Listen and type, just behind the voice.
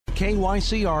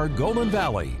KYCR Golden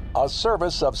Valley, a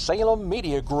service of Salem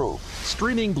Media Group.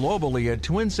 Streaming globally at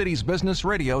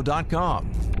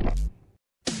TwinCitiesBusinessRadio.com.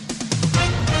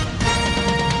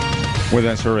 With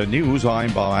SRN News,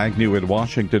 I'm Bob Agnew in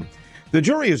Washington. The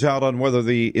jury is out on whether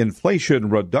the Inflation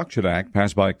Reduction Act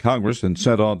passed by Congress and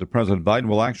sent on to President Biden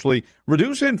will actually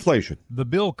reduce inflation. The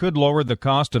bill could lower the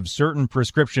cost of certain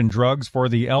prescription drugs for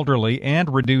the elderly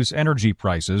and reduce energy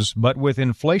prices, but with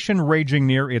inflation raging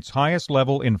near its highest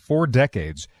level in 4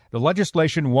 decades, the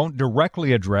legislation won't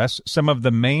directly address some of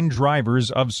the main drivers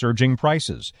of surging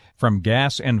prices, from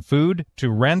gas and food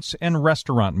to rents and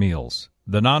restaurant meals.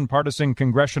 The nonpartisan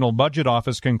Congressional Budget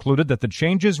Office concluded that the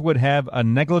changes would have a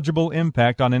negligible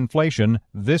impact on inflation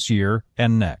this year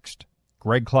and next.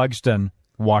 Greg Clugston,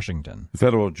 Washington. The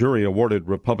federal jury awarded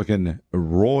Republican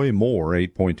Roy Moore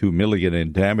 $8.2 million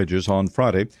in damages on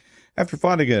Friday after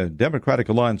finding a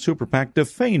Democratic-aligned super PAC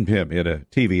defamed him in a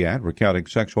TV ad recounting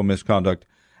sexual misconduct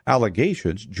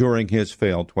allegations during his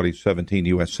failed 2017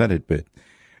 U.S. Senate bid.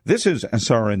 This is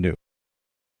SRN News.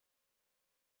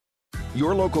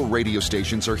 Your local radio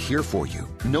stations are here for you.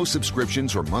 No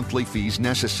subscriptions or monthly fees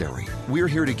necessary. We're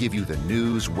here to give you the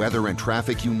news, weather, and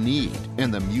traffic you need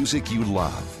and the music you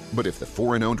love. But if the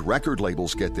foreign-owned record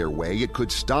labels get their way, it could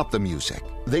stop the music.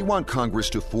 They want Congress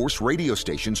to force radio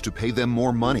stations to pay them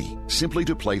more money simply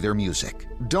to play their music.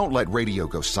 Don't let radio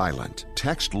go silent.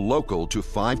 Text LOCAL to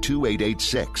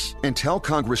 52886 and tell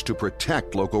Congress to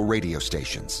protect local radio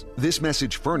stations. This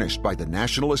message furnished by the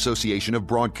National Association of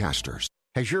Broadcasters.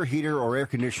 Has your heater or air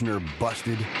conditioner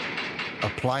busted?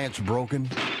 Appliance broken?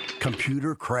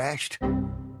 Computer crashed?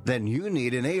 Then you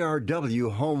need an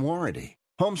ARW home warranty.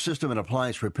 Home system and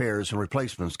appliance repairs and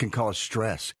replacements can cause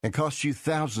stress and cost you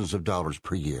thousands of dollars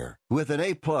per year. With an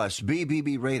A-plus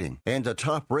BBB rating and a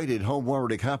top-rated home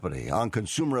warranty company on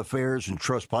Consumer Affairs and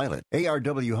Trustpilot,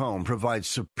 ARW Home provides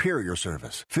superior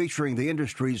service, featuring the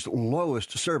industry's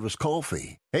lowest service call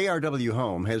fee. ARW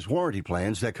Home has warranty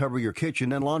plans that cover your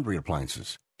kitchen and laundry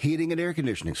appliances, heating and air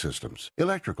conditioning systems,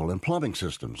 electrical and plumbing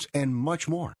systems, and much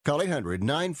more. Call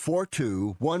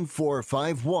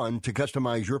 800-942-1451 to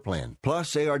customize your plan.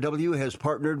 Plus, ARW has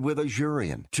partnered with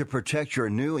Azurian to protect your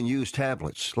new and used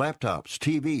tablets, laptops,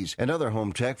 TVs, and other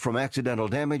home tech from accidental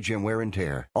damage and wear and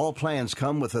tear. All plans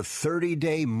come with a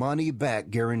 30-day money-back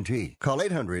guarantee. Call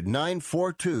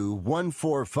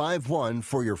 800-942-1451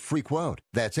 for your free quote.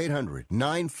 That's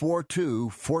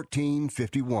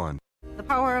 800-942-1451. The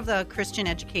power of the Christian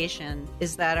education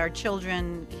is that our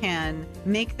children can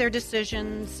make their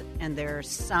decisions, and their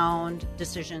sound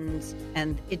decisions,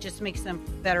 and it just makes them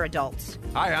better adults.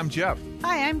 Hi, I'm Jeff.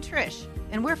 Hi, I'm Trish,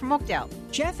 and we're from Oakdale.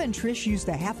 Jeff and Trish use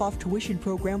the half-off tuition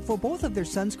program for both of their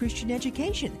sons' Christian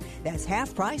education. That's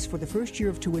half price for the first year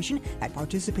of tuition at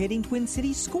participating Twin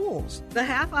Cities schools. The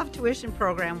half-off tuition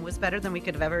program was better than we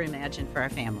could have ever imagined for our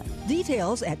family.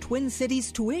 Details at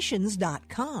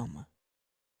TwinCitiesTuitions.com.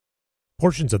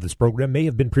 Portions of this program may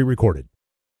have been pre-recorded.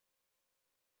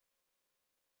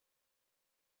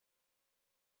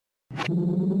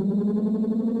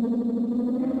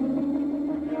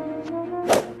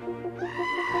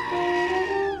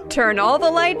 Turn all the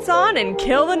lights on and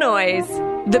kill the noise.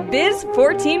 The Biz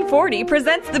 1440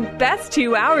 presents the best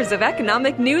 2 hours of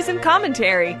economic news and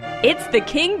commentary. It's the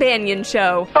King Banyan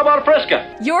Show. How about a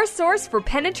Fresca? Your source for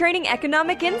penetrating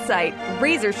economic insight,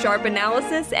 razor-sharp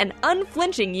analysis, and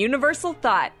unflinching universal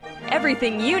thought.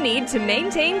 Everything you need to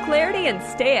maintain clarity and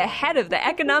stay ahead of the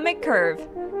economic curve.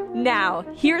 Now,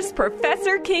 here's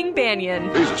Professor King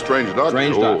Banyan. He's a strange doctor.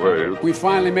 Strange doctor. We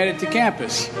finally made it to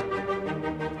campus.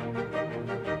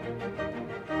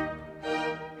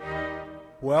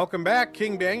 Welcome back,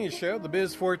 King Banyan Show, the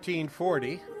Biz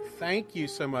 1440. Thank you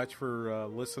so much for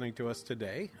listening to us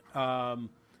today. We're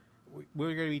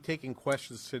going to be taking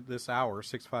questions this hour,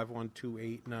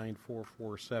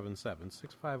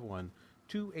 651-289-4477,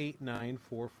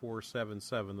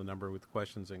 651-289-4477, the number with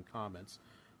questions and comments.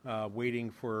 Waiting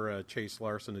for Chase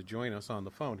Larson to join us on the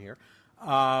phone here.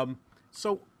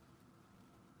 So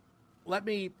let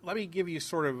me give you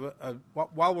sort of,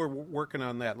 while we're working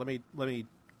on that, let me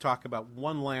talk about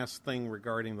one last thing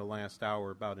regarding the last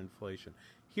hour about inflation.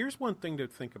 Here's one thing to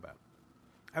think about.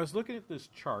 I was looking at this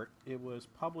chart. It was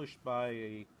published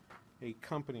by a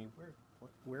company.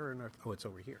 Where on earth? Oh, it's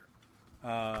over here.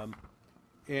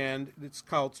 And it's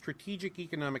called Strategic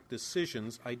Economic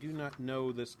Decisions. I do not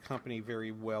know this company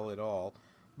very well at all,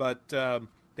 but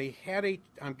they had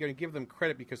I'm going to give them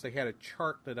credit because they had a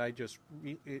chart that I just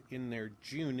in their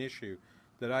June issue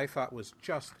that I thought was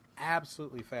just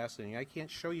absolutely fascinating. I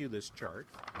can't show you this chart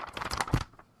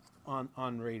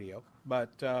on radio, but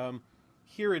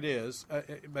here it is.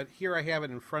 But here I have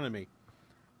it in front of me.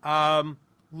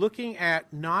 looking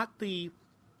at not the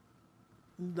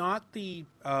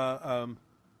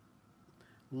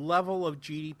level of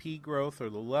GDP growth or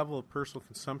the level of personal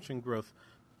consumption growth,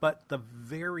 but the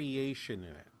variation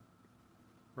in it,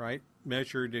 right?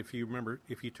 Measured, if you remember,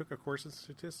 if you took a course in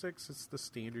statistics, it's the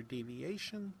standard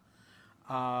deviation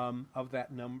of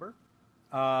that number.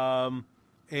 And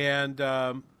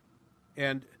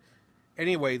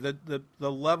anyway, the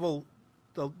level,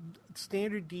 the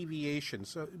standard deviation,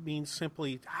 so it means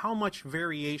simply how much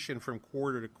variation from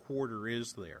quarter to quarter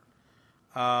is there.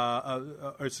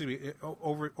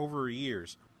 Over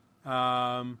years.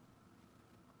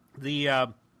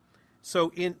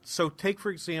 So take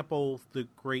for example the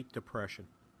Great Depression.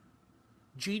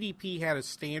 GDP had a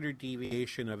standard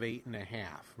deviation of 8.5,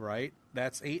 right?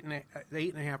 That's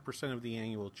 8.5% of the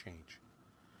annual change.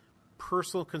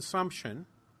 Personal consumption,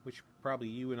 which probably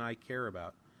you and I care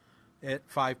about, at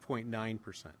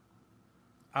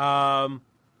 5.9%.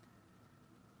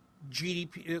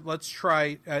 GDP. Let's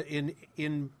try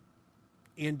in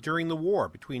during the war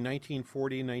between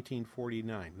 1940 and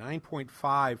 1949,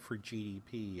 9.5 for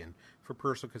GDP, and for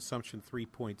personal consumption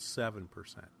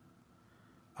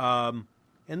 3.7%.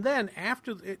 And then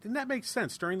after, and that makes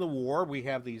sense. During the war, we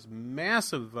have these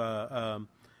massive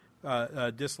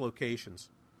dislocations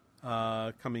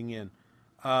coming in.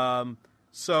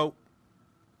 So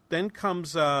then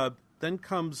comes the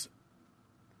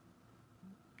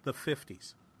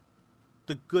 50s.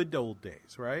 The good old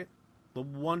days, right? The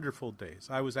wonderful days.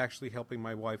 I was actually helping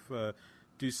my wife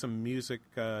do some music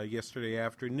yesterday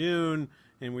afternoon,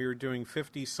 and we were doing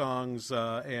 50 songs,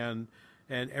 and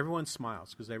everyone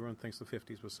smiles because everyone thinks the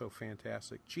 50s was so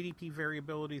fantastic. GDP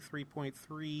variability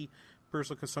 3.3,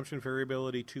 personal consumption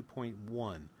variability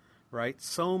 2.1, right?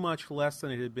 So much less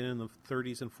than it had been in the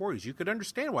 30s and 40s. You could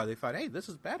understand why they thought, hey, this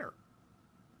is better.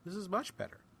 This is much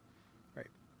better, right?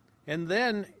 And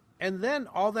then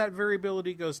all that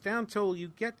variability goes down till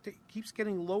you keeps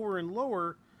getting lower and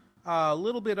lower, a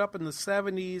little bit up in the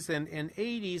 70s and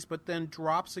 80s, but then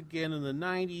drops again in the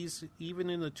 90s, even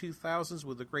in the 2000s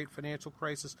with the great financial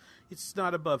crisis. It's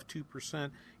not above 2%.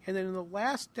 And then in the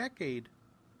last decade,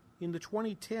 in the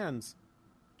 2010s,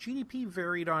 GDP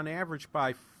varied on average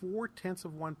by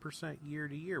 0.4% year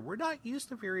to year. We're not used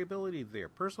to variability there.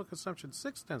 Personal consumption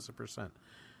 0.6%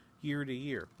 year to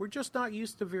year. We're just not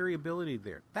used to variability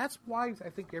there. That's why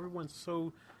I think everyone's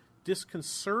so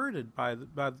disconcerted by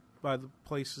the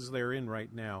places they're in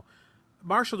right now.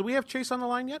 Marshall, do we have Chase on the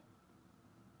line yet?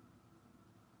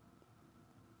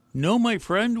 No, my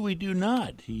friend, we do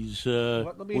not. He's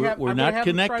we're not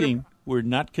connecting. We're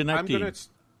not connecting.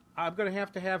 I'm going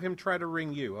to have him try to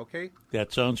ring you. Okay.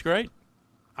 That sounds great.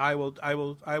 I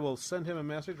will send him a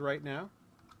message right now.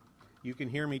 You can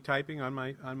hear me typing on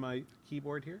my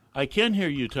keyboard here. I can hear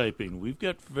you typing. We've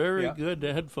got very good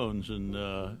headphones and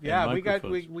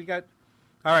microphones. we got.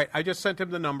 All right, I just sent him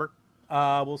the number.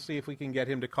 We'll see if we can get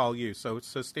him to call you. So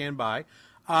stand by.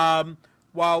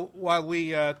 While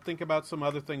we think about some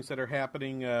other things that are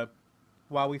happening.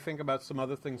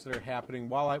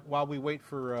 While we wait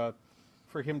for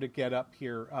him to get up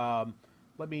here,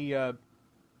 let me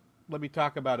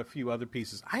talk about a few other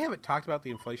pieces. I haven't talked about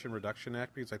the Inflation Reduction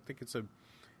Act because I think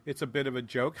it's a bit of a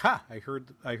joke. Ha! I heard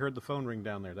the phone ring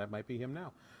down there. That might be him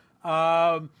now.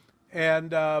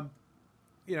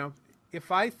 If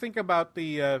I think about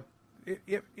it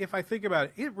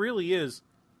really is.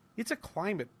 It's a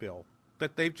climate bill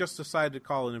that they've just decided to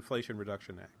call an Inflation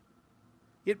Reduction Act.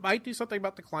 It might do something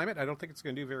about the climate. I don't think it's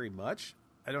going to do very much.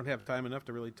 I don't have time enough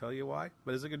to really tell you why.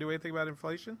 But is it going to do anything about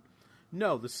inflation?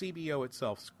 No, the CBO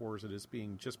itself scores it as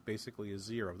being just basically a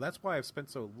 0. That's why I've spent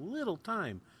so little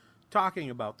time talking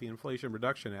about the Inflation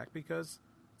Reduction Act, because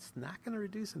it's not going to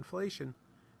reduce inflation.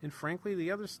 And frankly,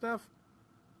 the other stuff,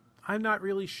 I'm not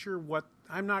really sure what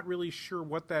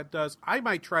that does. I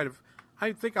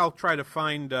think I'll try to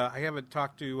find, I haven't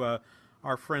talked to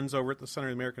our friends over at the Center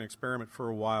of the American Experiment for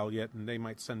a while yet, and they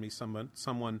might send me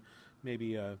someone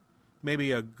maybe a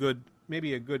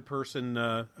good person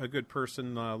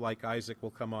like Isaac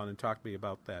will come on and talk to me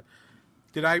about that.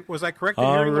 Was I correct in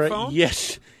hearing the phone?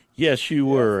 Yes, you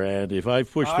were. And if I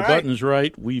push the buttons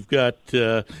right, we've got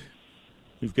Chase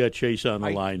on the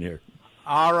line here.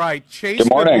 All right, Chase. Good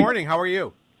morning. How are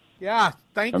you? Yeah,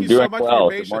 thank you so much for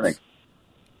your patience. Good morning.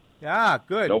 Yeah,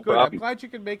 good. No good. problem. I'm glad you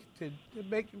could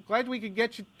glad we could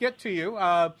get to you.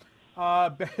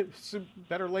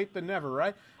 Better late than never,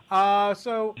 right?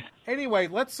 So anyway,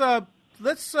 let's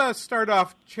start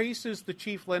off. Chase is the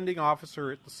Chief Lending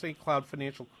Officer at the St. Cloud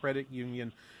Financial Credit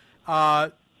Union.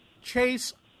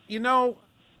 Chase,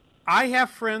 I have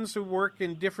friends who work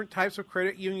in different types of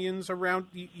credit unions around.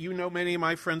 You know many of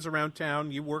my friends around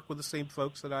town. You work with the same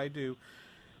folks that I do.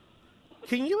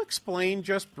 Can you explain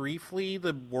just briefly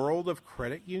the world of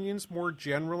credit unions more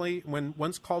generally, when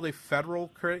one's called a federal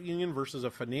credit union versus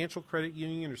a financial credit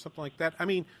union or something like that? I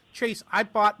mean, Chase, I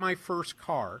bought my first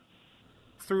car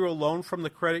through a loan from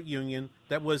the credit union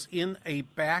that was in a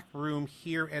back room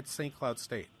here at St. Cloud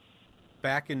State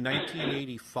back in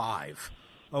 1985.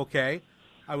 Okay?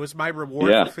 I was my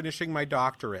reward for finishing my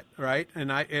doctorate, right?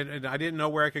 And I didn't know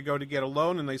where I could go to get a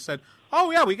loan, and they said,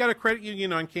 "Oh yeah, we got a credit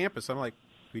union on campus." I'm like,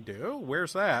 "We do?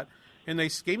 Where's that?" And they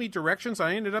gave me directions.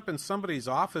 I ended up in somebody's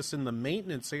office in the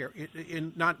maintenance area,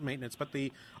 not maintenance, but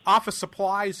the office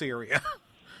supplies area,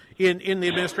 in the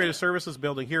administrative services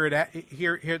building here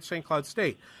at St. Cloud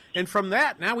State. And from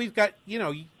that, now we've got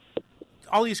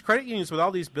all these credit unions with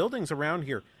all these buildings around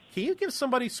here. Can you give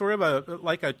somebody sort of a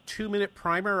 2-minute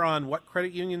primer on what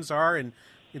credit unions are and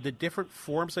the different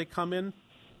forms they come in?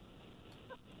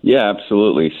 Yeah,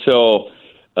 absolutely. So,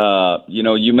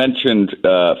 you mentioned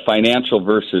financial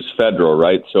versus federal,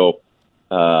 right? So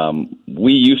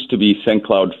we used to be St.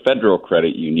 Cloud Federal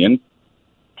Credit Union,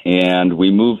 and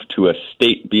we moved to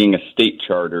being a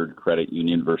state-chartered credit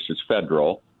union versus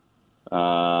federal.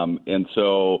 And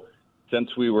so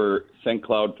since we were St.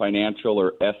 Cloud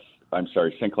Financial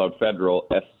St. Cloud Federal,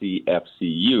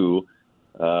 SCFCU,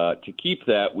 to keep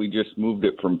that, we just moved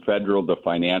it from federal to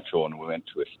financial, and we went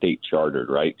to a state chartered,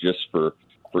 right, just for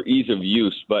ease of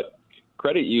use. But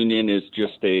credit union is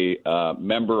just a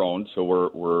member-owned, so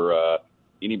we're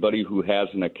anybody who has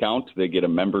an account, they get a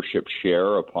membership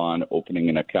share upon opening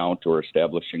an account or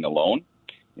establishing a loan.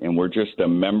 And we're just a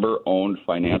member-owned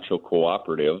financial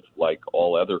cooperative like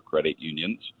all other credit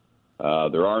unions.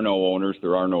 There are no owners,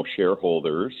 there are no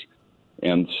shareholders.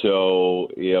 And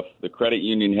so if the credit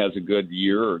union has a good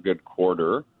year or a good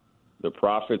quarter, the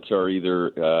profits are either,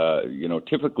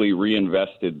 typically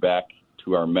reinvested back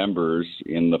to our members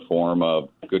in the form of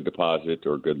good deposit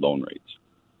or good loan rates.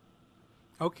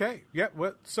 Okay. Yeah.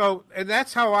 Well, and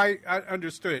that's how I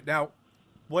understood it. Now,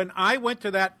 when I went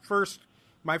to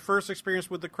my first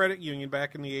experience with the credit union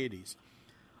back in the 80s,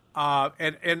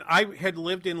 and I had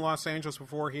lived in Los Angeles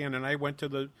beforehand, and I went to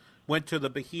the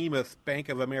behemoth Bank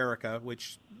of America,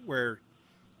 where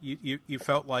you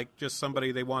felt like just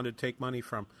somebody they wanted to take money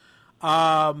from.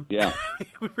 Yeah,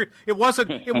 it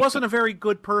wasn't a very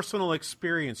good personal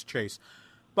experience, Chase.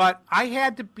 But I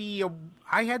had to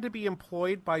be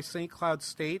employed by St. Cloud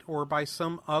State or by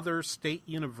some other state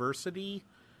university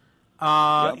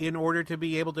in order to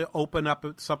be able to open up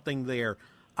something there.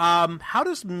 How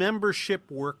does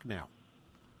membership work now?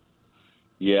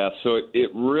 Yeah, so it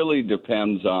really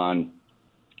depends on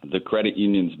the credit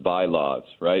union's bylaws,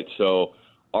 right? So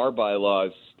our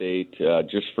bylaws state,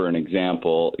 just for an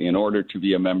example, in order to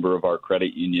be a member of our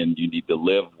credit union, you need to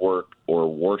live, work,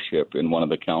 or worship in one of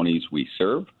the counties we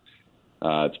serve.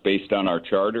 It's based on our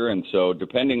charter, and so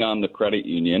depending on the credit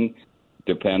union,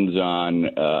 depends on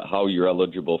how you're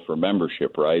eligible for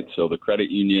membership, right? So the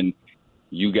credit union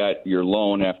you got your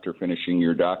loan after finishing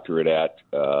your doctorate at,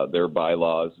 their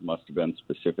bylaws must have been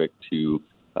specific to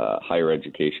higher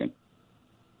education.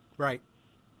 Right.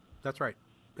 That's right.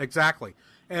 Exactly.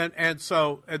 And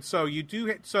so you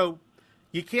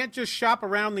can't just shop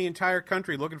around the entire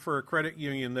country looking for a credit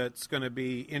union that's going to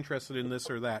be interested in this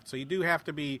or that. So you do have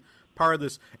to be part of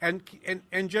this. And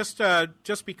just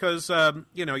because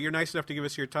you're nice enough to give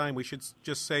us your time, we should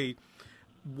just say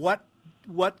what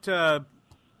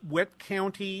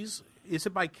counties, is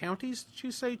it by counties, did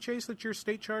you say, Chase, that your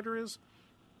state charter is?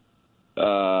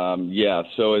 Yeah,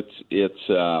 so it's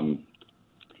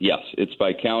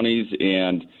by counties,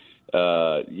 and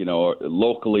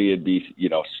locally it'd be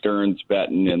Stearns,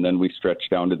 Benton, and then we stretch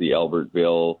down to the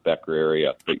Albertville, Becker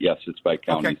area. But yes, it's by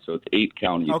county, okay. So it's 8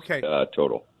 counties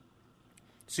total.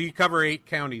 So you cover 8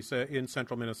 counties in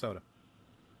central Minnesota.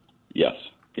 Yes.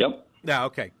 Yep. Yeah.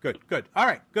 Okay. Good. All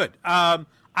right. Good. I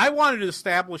wanted to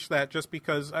establish that just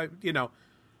because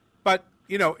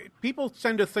people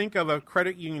tend to think of a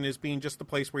credit union as being just the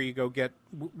place where you go get,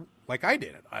 like I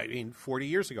did it. I mean, 40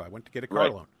 years ago, I went to get a car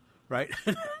loan, right?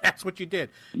 That's what you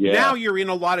did. Yeah. Now you're in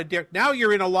a lot of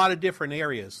different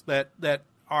areas that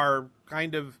are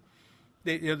kind of.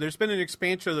 There's been an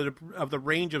expansion of the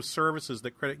range of services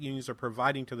that credit unions are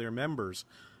providing to their members,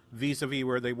 vis-a-vis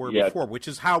where they were before, which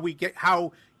is how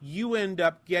you end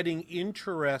up getting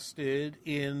interested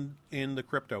in the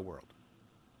crypto world.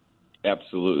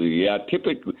 Absolutely, yeah.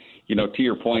 Typically, to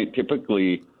your point,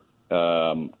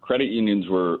 credit unions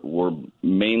were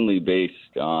mainly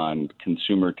based on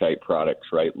consumer type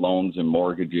products, right? Loans and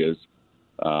mortgages.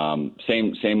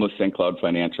 Same with St. Cloud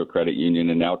Financial Credit Union.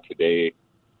 And now today,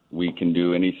 we can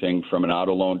do anything from an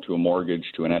auto loan to a mortgage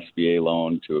to an SBA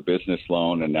loan to a business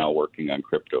loan, and now working on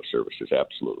crypto services.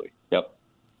 Absolutely. Yep.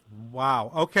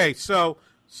 Wow. Okay. So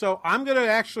I'm going to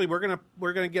actually we're going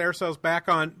to get ourselves back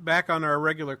on our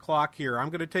regular clock here. I'm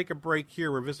going to take a break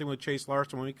here. We're visiting with Chase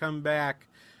Larson. When we come back,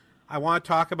 I want to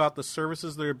talk about the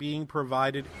services that are being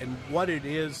provided and what it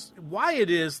is, why it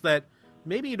is that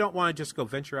maybe you don't want to just go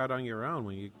venture out on your own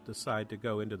when you decide to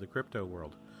go into the crypto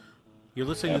world. You're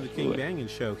listening to the King Banyan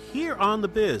Show here on The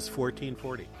Biz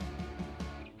 1440.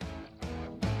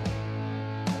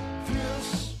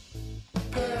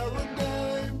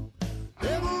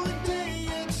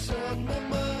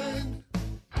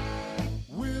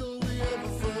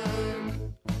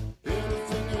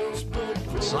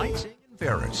 Sightseeing in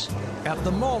Ferris, at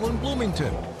the mall in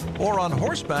Bloomington, or on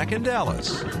horseback in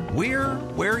Dallas. We're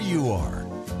where you are.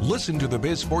 Listen to the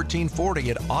Biz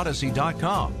 1440 at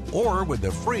Odyssey.com or with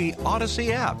the free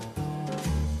Odyssey app.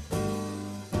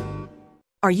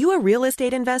 Are you a real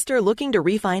estate investor looking to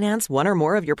refinance one or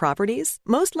more of your properties?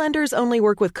 Most lenders only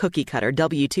work with cookie-cutter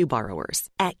W-2 borrowers.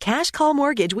 At Cash Call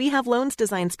Mortgage, we have loans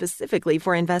designed specifically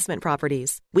for investment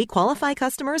properties. We qualify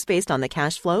customers based on the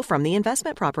cash flow from the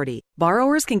investment property.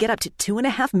 Borrowers can get up to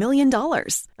 $2.5 million.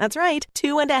 That's right,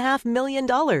 $2.5 million.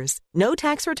 No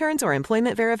tax returns or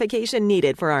employment verification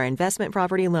needed for our investment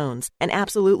property loans, and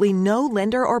absolutely no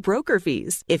lender or broker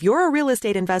fees. If you're a real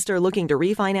estate investor looking to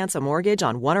refinance a mortgage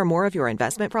on one or more of your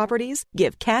investment properties,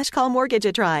 give Cash Call Mortgage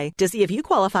a try. To see if you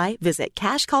qualify, visit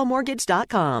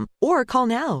cashcallmortgage.com or call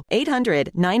now,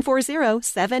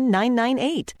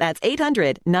 800-940-7998. That's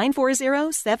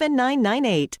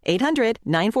 800-940-7998.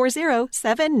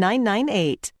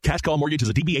 800-940-7998. Cash Call Mortgage is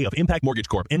a DBA of Impact Mortgage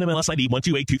Corp. NMLS ID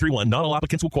 128231. Not all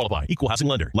applicants will qualify. Equal housing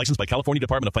lender. Licensed by California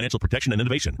Department of Financial Protection and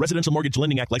Innovation. Residential Mortgage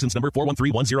Lending Act license number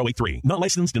 4131083. Not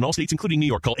licensed in all states including New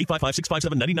York. Call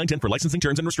 855-657-9910 for licensing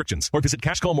terms and restrictions or visit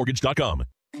cashcallmortgage.com.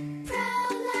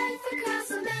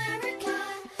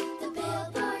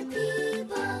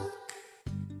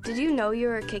 Did you know you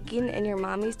were kicking in your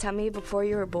mommy's tummy before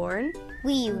you were born?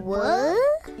 We were?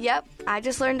 Yep. I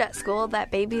just learned at school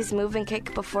that babies move and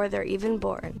kick before they're even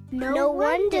born. No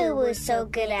wonder we're so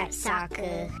good at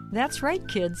soccer. That's right,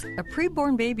 kids. A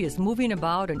preborn baby is moving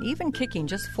about and even kicking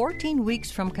just 14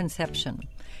 weeks from conception.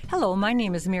 Hello, my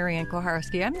name is Marianne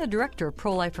Koharski. I'm the director of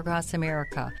Pro-Life Across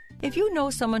America. If you know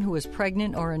someone who is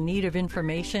pregnant or in need of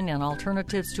information and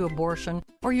alternatives to abortion,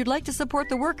 or you'd like to support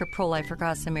the work of Pro-Life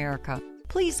Across America,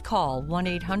 please call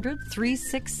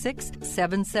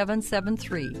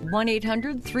 1-800-366-7773,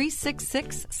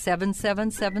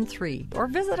 1-800-366-7773, or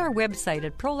visit our website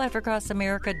at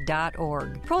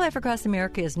prolifeacrossamerica.org. Pro-Life Across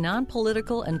America is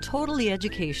non-political and totally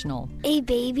educational. A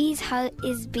baby's heart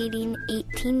is beating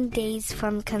 18 days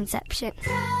from conception.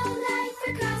 Pro-Life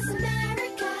Across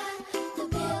America, the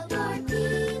Billboard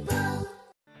people.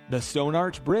 The Stone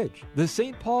Arch Bridge, the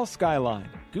St. Paul Skyline,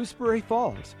 Gooseberry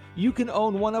Falls. You can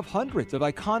own one of hundreds of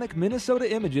iconic Minnesota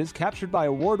images captured by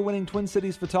award-winning Twin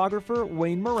Cities photographer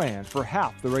Wayne Moran for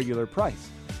half the regular price.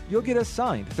 You'll get a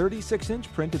signed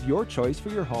 36-inch print of your choice for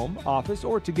your home, office,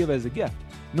 or to give as a gift.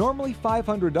 Normally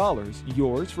 $500,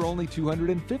 yours for only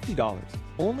 $250.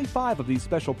 Only 5 of these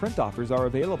special print offers are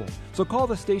available, so call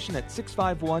the station at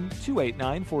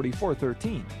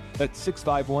 651-289-4413. That's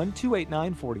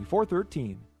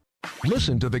 651-289-4413.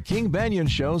 Listen to the King Banyan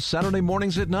Show Saturday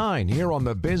mornings at 9 here on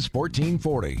the Biz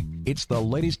 1440. It's the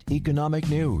latest economic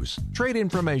news, trade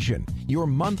information, your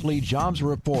monthly jobs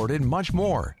report, and much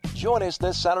more. Join us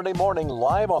this Saturday morning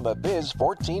live on the Biz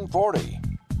 1440.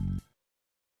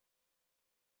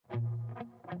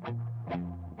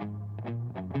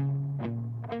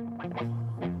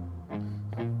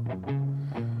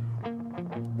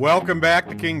 Welcome back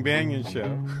to King Banyan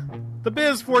Show. The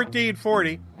Biz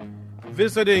 1440.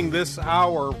 Visiting this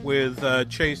hour with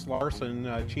Chase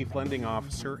Larson, Chief Lending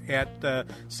Officer at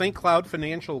St. Cloud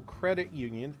Financial Credit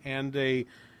Union, and an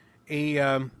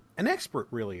expert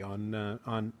really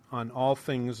on all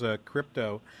things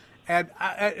crypto. And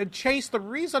Chase, the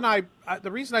reason I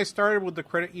started with the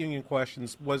credit union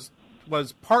questions was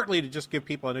partly to just give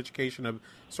people an education of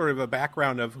sort of a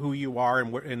background of who you are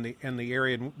and in the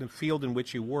area and the field in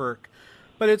which you work,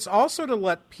 but it's also to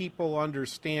let people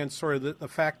understand sort of the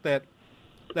fact that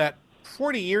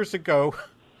 40 years ago,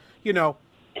 you know,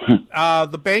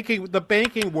 the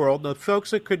banking world, the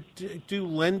folks that could do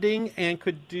lending and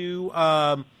could do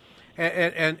and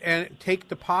take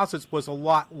deposits was a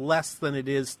lot less than it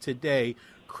is today.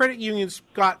 Credit unions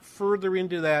got further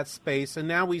into that space, and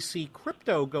now we see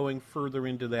crypto going further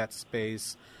into that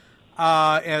space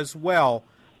as well.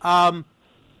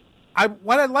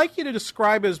 what I'd like you to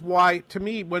describe is why, to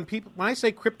me, when I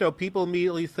say crypto, people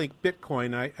immediately think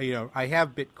Bitcoin. I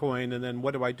have Bitcoin, and then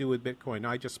what do I do with Bitcoin?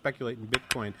 I just speculate in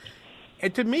Bitcoin.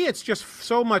 And to me, it's just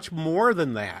so much more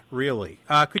than that, really.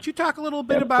 Could you talk a little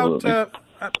bit about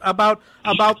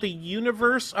the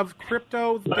universe of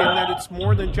crypto, and that it's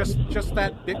more than just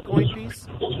that Bitcoin piece?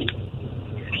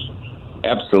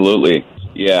 Absolutely,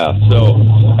 yeah. So,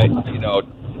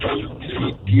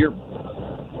 to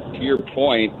your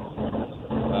point,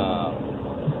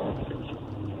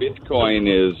 Bitcoin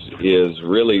is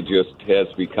really just has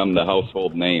become the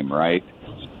household name, right?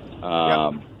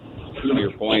 To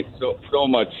your point, so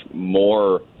much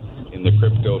more in the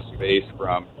crypto space,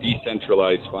 from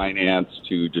decentralized finance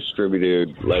to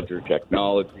distributed ledger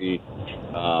technology.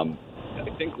 I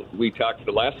think we talked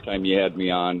the last time you had me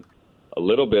on a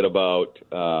little bit about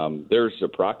there's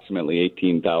approximately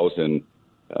 18,000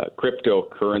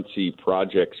 cryptocurrency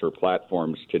projects or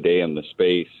platforms today in the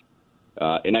space.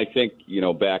 And I think,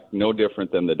 back no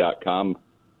different than the .com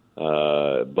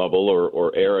bubble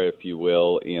or era, if you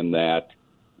will, in that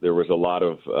there was a lot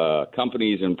of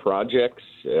companies and projects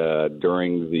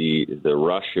during the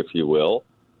rush, if you will.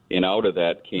 And out of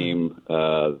that came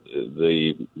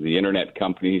the internet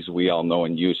companies we all know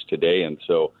and use today. And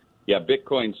so, yeah,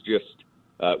 Bitcoin's just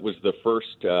was the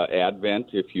first advent,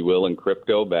 if you will, in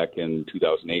crypto back in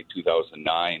 2008,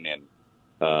 2009.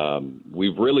 And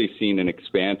we've really seen an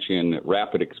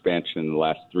rapid expansion in the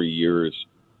last 3 years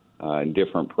in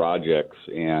different projects.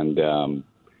 And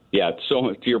it's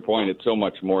to your point, it's so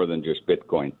much more than just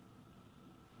Bitcoin.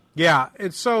 Yeah,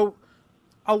 and so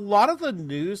a lot of the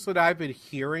news that I've been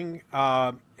hearing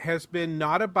has been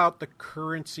not about the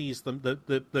currencies,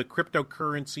 the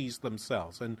cryptocurrencies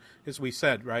themselves. And as we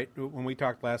said, right, when we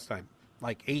talked last time,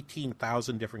 like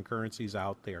 18,000 different currencies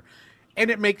out there.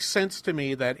 And it makes sense to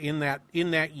me that in that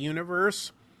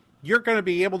universe, you're going to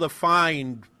be able to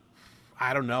find,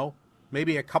 I don't know,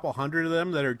 maybe a couple hundred of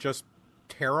them that are just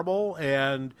terrible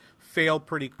and fail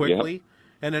pretty quickly. Yep.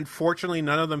 And unfortunately,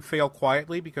 none of them fail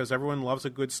quietly, because everyone loves a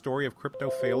good story of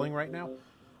crypto failing right now.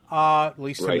 At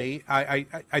least to me, I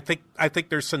think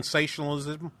there's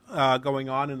sensationalism going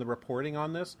on in the reporting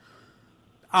on this.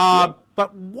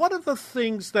 But one of the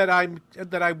things that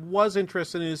I was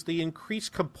interested in is the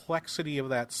increased complexity of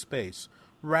that space.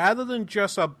 Rather than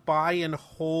just a buy and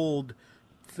hold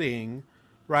thing,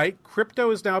 right?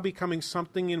 Crypto is now becoming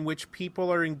something in which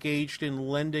people are engaged in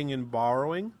lending and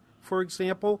borrowing, for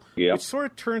example. Yep. It sort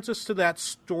of turns us to that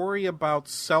story about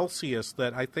Celsius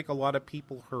that I think a lot of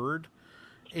people heard,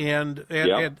 and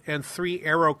Three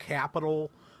Arrow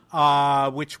Capital,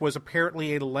 which was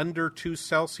apparently a lender to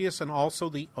Celsius and also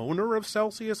the owner of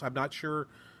Celsius. I'm not sure.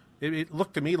 It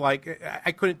looked to me like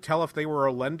I couldn't tell if they were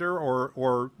a lender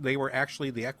or they were actually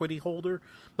the equity holder.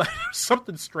 But there's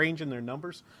something strange in their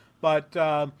numbers. But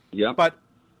I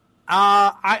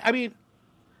mean,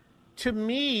 to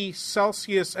me,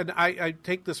 Celsius, and I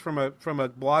take this from a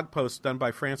blog post done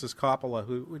by Frances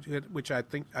Coppola, which I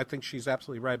think she's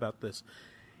absolutely right about this.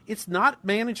 It's not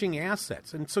managing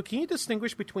assets. And so can you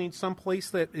distinguish between some place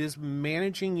that is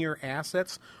managing your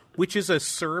assets, which is a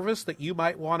service that you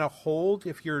might want to hold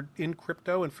if you're in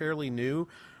crypto and fairly new,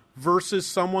 versus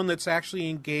someone that's actually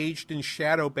engaged in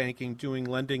shadow banking, doing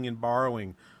lending and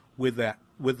borrowing with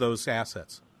those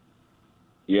assets?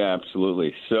 Yeah,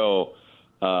 absolutely. So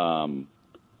to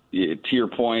your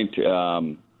point,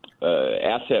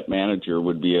 asset manager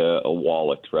would be a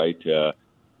wallet, right?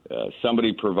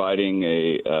 Somebody providing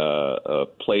a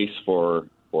place for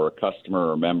a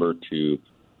customer or member to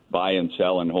buy and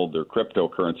sell and hold their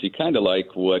cryptocurrency, kind of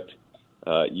like what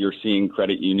you're seeing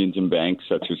credit unions and banks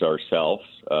such as ourselves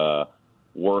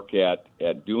work at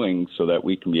doing, so that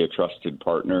we can be a trusted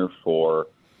partner for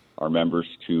our members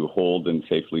to hold and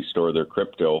safely store their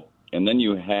crypto. And then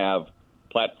you have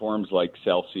platforms like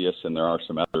Celsius, and there are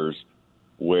some others,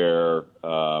 where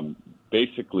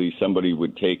basically somebody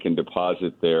would take and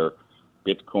deposit their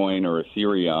Bitcoin or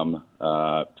Ethereum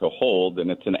to hold,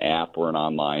 and it's an app or an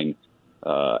online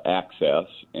access,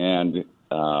 and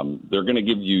they're going to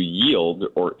give you yield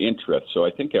or interest. So I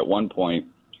think at one point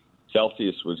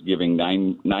Celsius was giving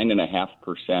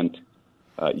 9.5%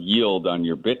 yield on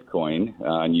your Bitcoin,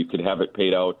 and you could have it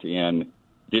paid out in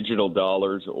digital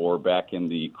dollars or back in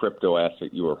the crypto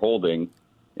asset you were holding.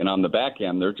 And on the back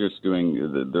end, they're just they're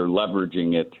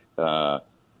leveraging it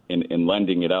and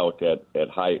lending it out at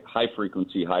high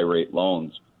frequency, high rate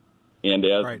loans. And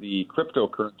as the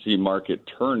cryptocurrency market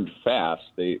turned fast,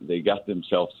 they got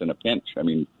themselves in a pinch. I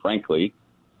mean, frankly,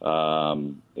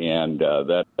 it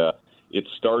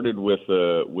started with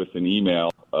an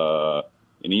email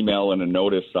an email and a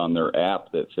notice on their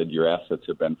app that said your assets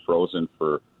have been frozen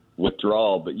for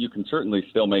withdrawal, but you can certainly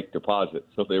still make deposits.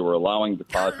 So they were allowing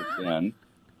deposits in,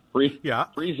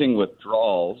 freezing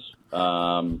withdrawals,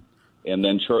 and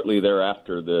then shortly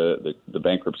thereafter, the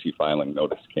bankruptcy filing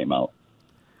notice came out.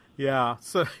 Yeah.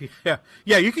 So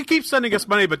you can keep sending us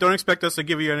money, but don't expect us to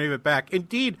give you any of it back.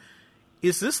 Indeed,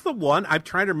 is this the one? I'm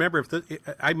trying to remember if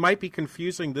I might be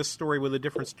confusing this story with a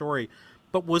different story,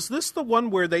 but was this the one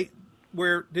where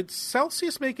did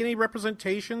Celsius make any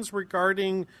representations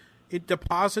regarding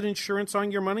deposit insurance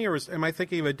on your money, or am I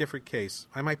thinking of a different case?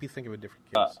 I might be thinking of a different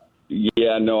case.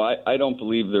 No, I don't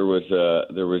believe there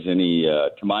was any,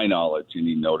 to my knowledge,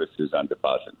 any notices on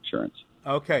deposit insurance.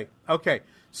 Okay.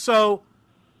 So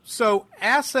an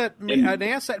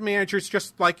asset manager is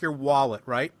just like your wallet,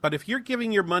 right? But if you're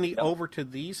giving your money over to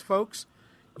these folks,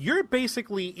 you're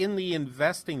basically in the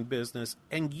investing business,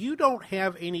 and you don't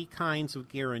have any kinds of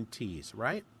guarantees,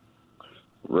 right?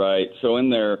 Right. So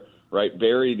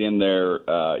buried in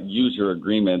their user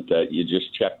agreement that you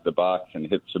just check the box and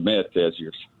hit submit as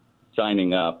you're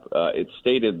signing up, it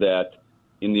stated that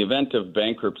in the event of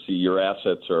bankruptcy, your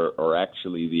assets are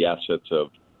actually the assets of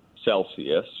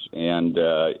Celsius, and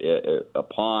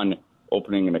upon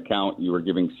opening an account, you were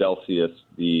giving Celsius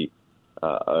the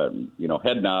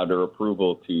head nod or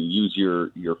approval to use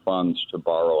your funds to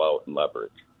borrow out and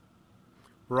leverage.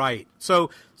 Right.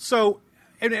 So,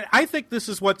 and I think this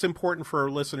is what's important for our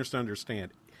listeners to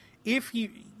understand. If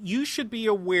you should be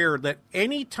aware that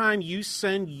anytime you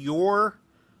send your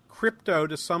crypto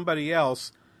to somebody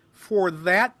else for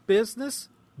that business,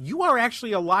 you are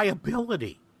actually a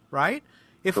liability, right?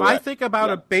 If Correct. I think about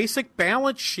a basic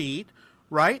balance sheet,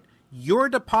 right, your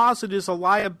deposit is a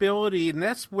liability, and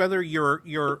that's whether you're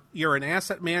an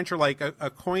asset manager like a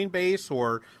Coinbase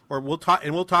or we'll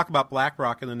talk about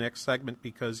BlackRock in the next segment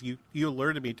because you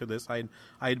alerted me to this. I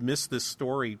had missed this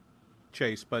story,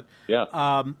 Chase, but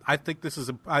I think this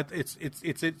is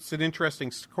it's an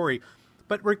interesting story.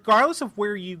 But regardless of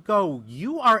where you go,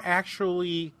 you are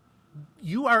actually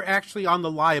on the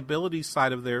liability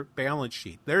side of their balance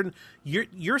sheet.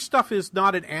 Your stuff is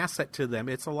not an asset to them;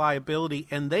 it's a liability,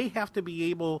 and they have to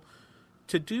be able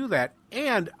to do that.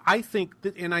 And I think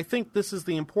this is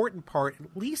the important part.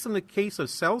 At least in the case of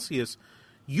Celsius,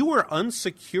 you were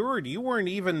unsecured. You weren't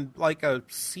even like a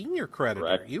senior creditor.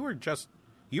 Correct. You were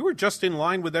just in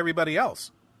line with everybody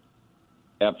else.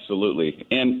 Absolutely,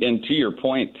 and to your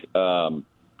point.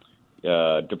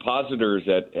 Depositors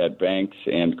at banks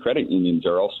and credit unions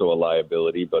are also a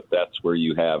liability, but that's where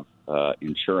you have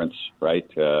insurance, right?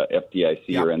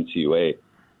 FDIC or NCUA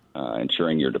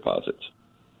insuring your deposits.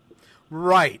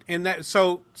 Right, and that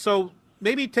so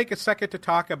maybe take a second to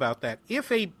talk about that.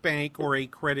 If a bank or a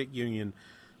credit union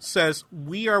says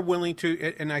we are willing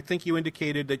to, and I think you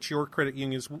indicated that your credit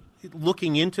union is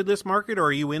looking into this market, or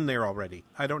are you in there already?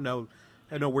 I don't know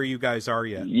where you guys are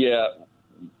yet. Yeah.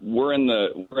 We're in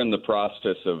the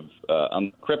process of on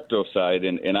the crypto side,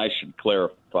 and I should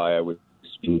clarify. I was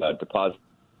deposit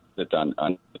on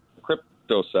the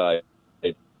crypto side.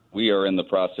 We are in the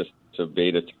process of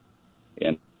beta,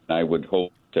 and I would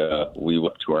hope we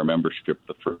look to our membership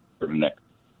for the next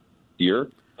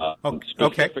year.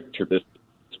 Specific to this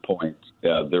point,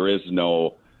 there is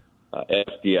no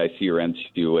FDIC or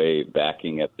NCUA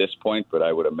backing at this point, but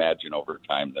I would imagine over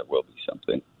time there will be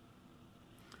something.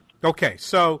 Okay,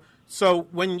 so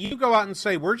when you go out and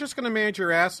say, we're just going to manage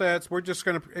your assets,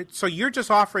 so you're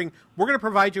just offering, we're going to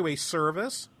provide you a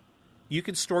service. You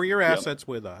can store your assets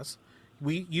with us.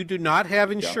 You do not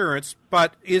have insurance,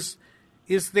 but is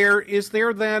there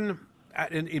then,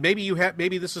 and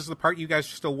maybe this is the part you guys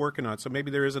are still working on, so maybe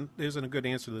there isn't a good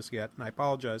answer to this yet, and I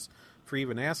apologize for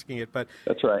even asking it, but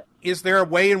that's right. Is there a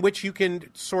way in which you can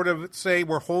sort of say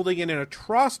we're holding it in a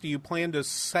trust? Do you plan to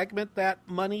segment that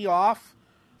money off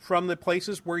from the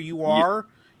places where you are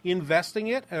investing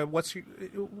it?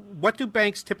 What do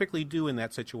banks typically do in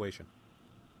that situation?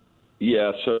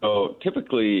 Yeah, so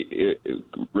typically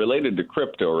related to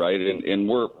crypto, right? And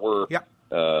we're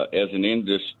as an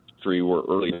industry, we're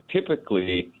early.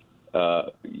 Typically,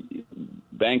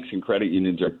 banks and credit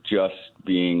unions are just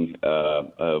being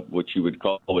what you would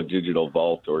call a digital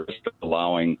vault, or just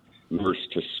allowing members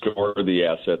to store the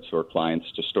assets or clients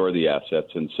to store the assets.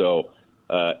 And so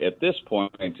at this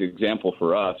point, an example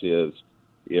for us is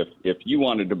if you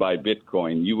wanted to buy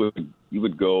Bitcoin, you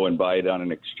would go and buy it on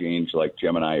an exchange like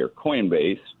Gemini or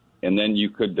Coinbase, and then you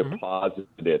could deposit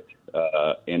it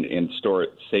and store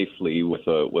it safely with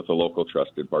a local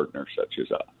trusted partner such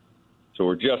as us. So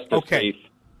we're just a safe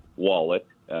wallet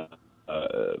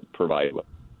provider.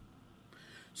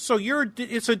 So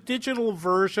it's a digital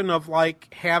version of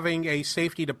like having a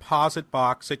safety deposit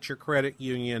box at your credit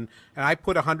union, and I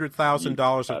put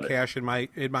 $100,000 of cash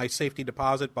in my safety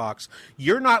deposit box.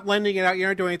 You're not lending it out. You're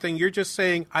not doing anything. You're just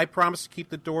saying, I promise to keep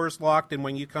the doors locked, and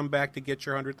when you come back to get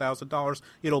your $100,000,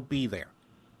 it'll be there.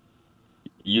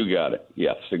 You got it.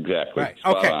 Yes, exactly. Right.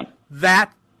 Spot Okay. on.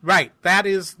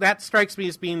 That strikes me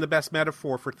as being the best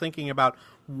metaphor for thinking about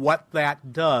what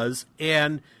that does,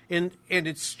 and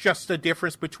it's just a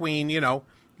difference between,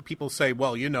 people say,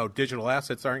 well, digital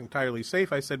assets aren't entirely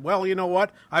safe. I said, well, you know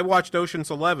what? I watched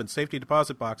Ocean's 11. Safety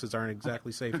deposit boxes aren't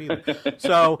exactly safe either.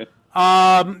 So,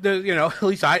 at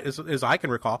least as I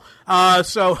can recall.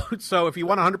 So if you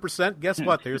want 100%, guess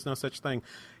what? There's no such thing.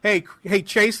 Hey,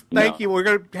 Chase, thank you. We're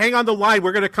going to hang on the line.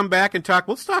 We're going to come back and talk.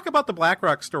 Let's talk about the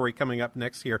BlackRock story coming up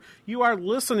next here. You are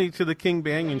listening to the King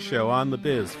Banyan Show on the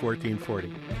Biz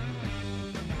 1440.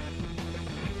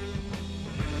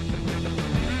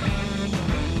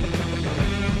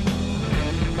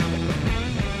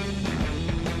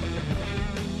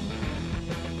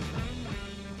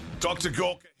 Dr.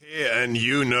 Gorka here, and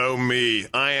you know me.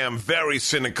 I am very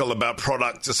cynical about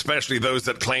products, especially those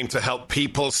that claim to help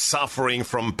people suffering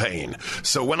from pain.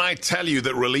 So when I tell you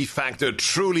that Relief Factor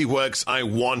truly works, I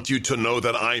want you to know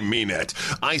that I mean it.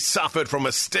 I suffered from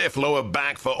a stiff lower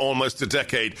back for almost a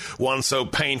decade, one so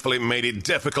painful it made it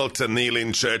difficult to kneel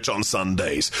in church on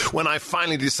Sundays. When I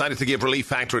finally decided to give Relief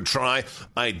Factor a try,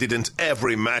 I didn't ever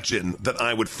imagine that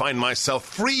I would find myself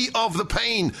free of the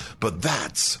pain. But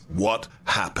that's what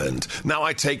happened. Now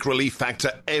I take Relief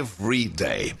Factor every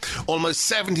day.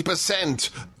 Almost 70%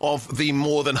 of the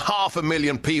more than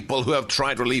 500,000 people who have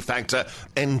tried Relief Factor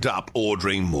end up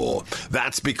ordering more.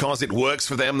 That's because it works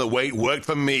for them the way it worked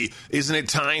for me. Isn't it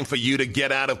time for you to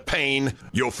get out of pain?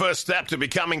 Your first step to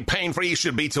becoming pain-free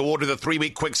should be to order the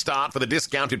 3-week quick start for the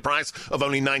discounted price of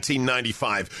only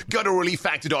 $19.95. Go to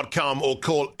relieffactor.com or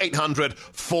call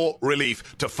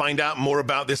 800-4RELIEF to find out more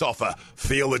about this offer.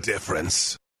 Feel the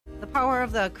difference. The power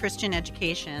of the Christian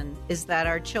education is that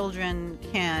our children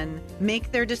can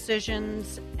make their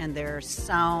decisions, and their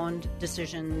sound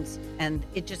decisions, and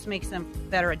it just makes them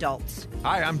better adults.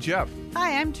 Hi, I'm Jeff.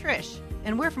 Hi, I'm Trish,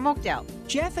 and we're from Oakdale.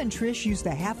 Jeff and Trish use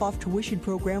the half-off tuition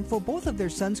program for both of their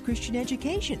sons' Christian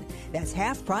education. That's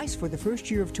half price for the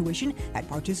first year of tuition at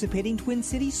participating Twin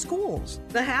Cities schools.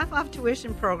 The half-off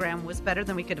tuition program was better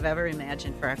than we could have ever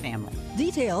imagined for our family.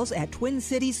 Details at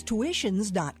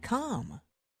TwinCitiesTuitions.com.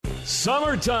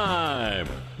 Summertime!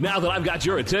 Now that I've got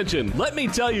your attention, let me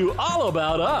tell you all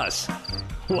about us.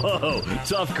 Whoa,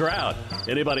 tough crowd.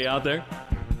 Anybody out there?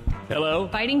 Hello?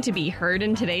 Fighting to be heard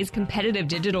in today's competitive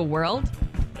digital world?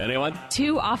 Anyone?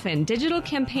 Too often, digital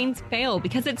campaigns fail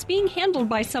because it's being handled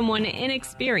by someone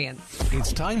inexperienced.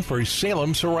 It's time for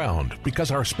Salem Surround, because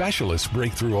our specialists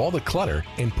break through all the clutter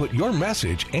and put your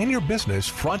message and your business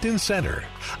front and center.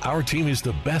 Our team is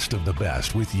the best of the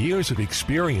best with years of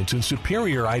experience and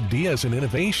superior ideas and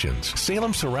innovations.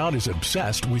 Salem Surround is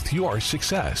obsessed with your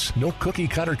success. No cookie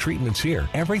cutter treatments here.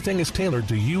 Everything is tailored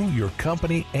to you, your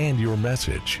company, and your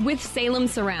message. With Salem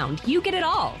Surround, you get it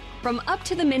all. From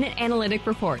up-to-the-minute analytic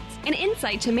reports and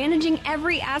insight to managing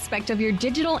every aspect of your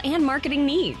digital and marketing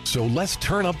needs. So let's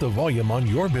turn up the volume on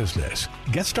your business.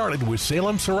 Get started with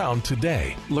Salem Surround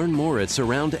today. Learn more at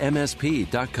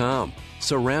surroundmsp.com.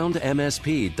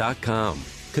 Surroundmsp.com.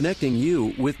 Connecting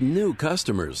you with new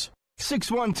customers.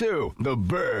 612, The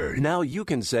Bird. Now you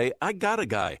can say, I got a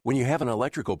guy, when you have an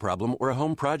electrical problem or a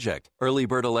home project. Early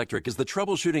Bird Electric is the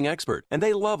troubleshooting expert, and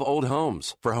they love old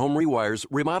homes. For home rewires,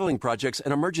 remodeling projects,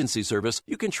 and emergency service,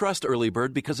 you can trust Early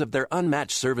Bird because of their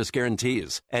unmatched service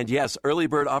guarantees. And yes, Early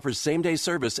Bird offers same-day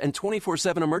service and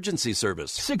 24/7 emergency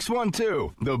service.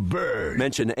 612, The Bird.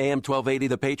 Mention AM 1280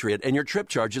 The Patriot, and your trip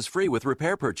charge is free with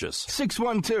repair purchase.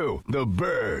 612, The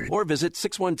Bird. Or visit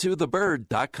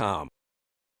 612thebird.com.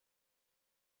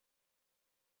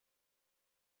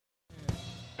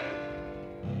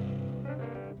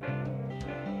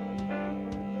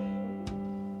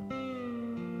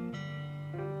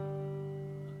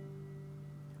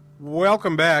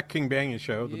 Welcome back, King Banyan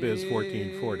Show, the Biz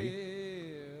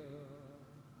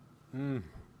 1440.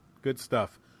 Good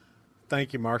stuff.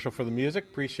 Thank you, Marshall, for the music.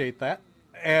 Appreciate that.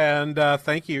 And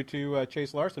thank you to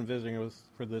Chase Larson visiting us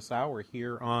for this hour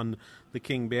here on the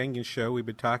King Banyan Show. We've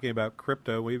been talking about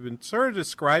crypto. We've been sort of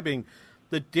describing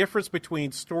the difference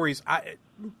between stories.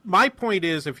 My point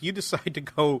is, if you decide to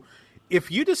go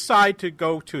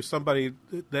to somebody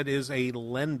that is a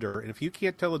lender, and if you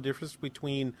can't tell the difference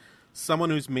between someone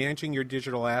who's managing your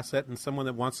digital asset and someone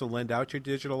that wants to lend out your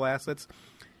digital assets,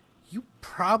 you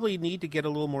probably need to get a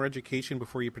little more education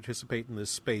before you participate in this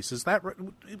space.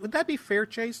 Would that be fair,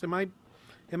 Chase?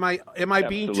 Am I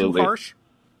being too harsh?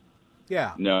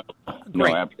 Yeah. No,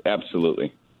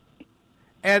 absolutely.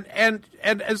 And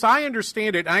as I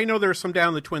understand it, I know there's some down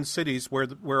in the Twin Cities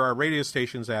where our radio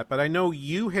station's at, but I know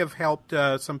you have helped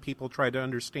some people try to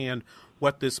understand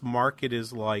what this market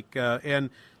is like. And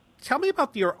tell me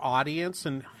about your audience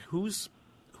and who's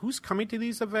coming to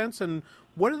these events, and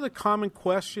what are the common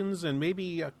questions and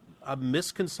maybe a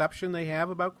misconception they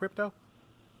have about crypto?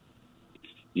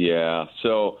 Yeah,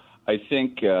 so I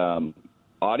think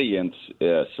audience,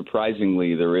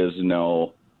 surprisingly, there is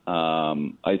no.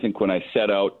 I think when I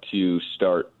set out to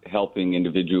start helping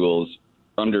individuals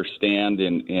understand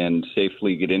and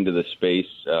safely get into the space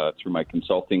through my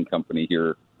consulting company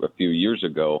here a few years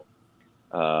ago,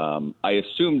 I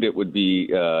assumed it would be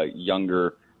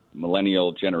younger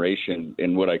millennial generation.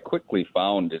 And what I quickly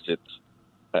found is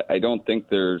I don't think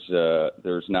there's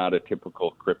not a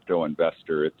typical crypto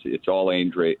investor. It's all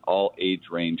age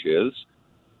ranges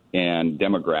and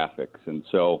demographics. And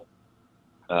so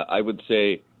I would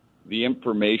say the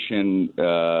information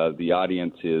the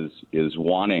audience is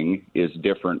wanting is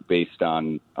different based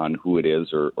on who it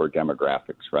is or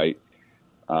demographics, right?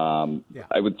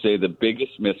 I would say the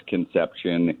biggest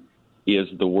misconception is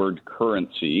the word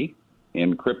currency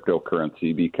in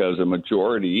cryptocurrency, because a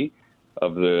majority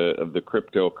of the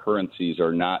cryptocurrencies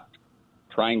are not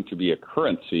trying to be a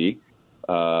currency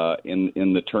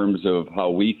in the terms of how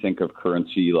we think of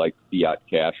currency, like fiat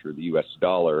cash or the U.S.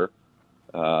 dollar.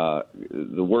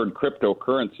 The word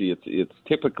cryptocurrency, it's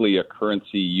typically a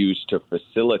currency used to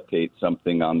facilitate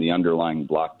something on the underlying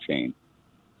blockchain.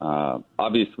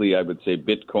 Obviously, I would say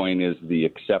Bitcoin is the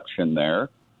exception there.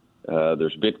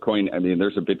 There's Bitcoin. I mean,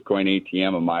 there's a Bitcoin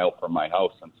ATM a mile from my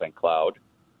house in St. Cloud.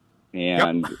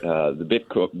 And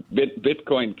the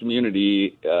Bitcoin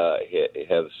community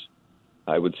has,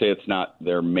 I would say it's not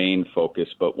their main focus,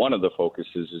 but one of the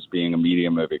focuses is being a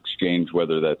medium of exchange,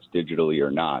 whether that's digitally or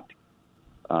not.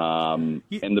 And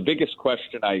the biggest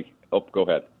question go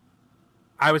ahead.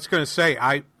 I was going to say,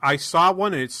 I saw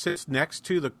one, and it sits next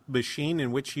to the machine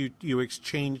in which you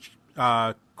exchange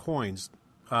coins.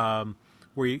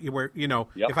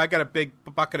 If I got a big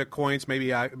bucket of coins,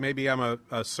 maybe I'm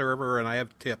a server and I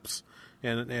have tips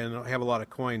and I have a lot of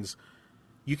coins.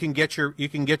 You can get your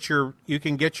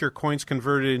coins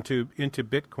converted into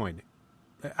Bitcoin.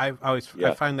 I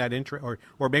find that interesting,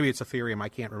 or maybe it's Ethereum. I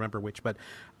can't remember which, but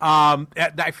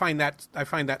I find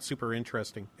that super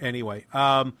interesting. Anyway,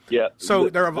 So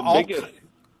there are all.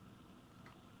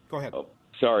 Go ahead. Oh,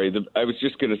 sorry, I was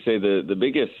just going to say the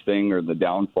biggest thing or the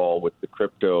downfall with the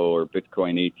crypto or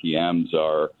Bitcoin ATMs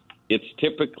are it's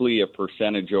typically a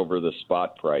percentage over the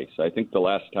spot price. I think the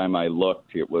last time I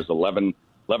looked, it was $1,100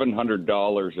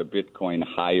 a Bitcoin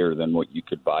higher than what you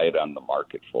could buy it on the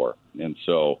market for. And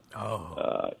so,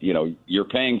 you're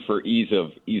paying for ease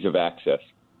of access.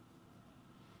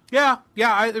 Yeah.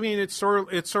 I mean, it's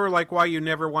sort of like why you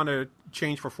never want to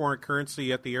change for foreign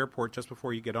currency at the airport just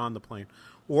before you get on the plane,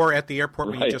 or at the airport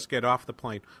when you just get off the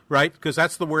plane, right? Because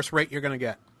that's the worst rate you're going to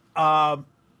get. Right.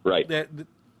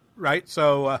 Right.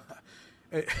 So.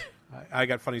 I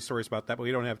got funny stories about that, but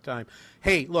we don't have time.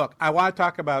 Hey, look, I want to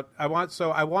talk about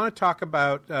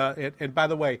it. And by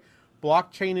the way,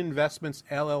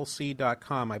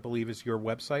 blockchaininvestmentsllc.com, I believe, is your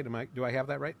website. Do I have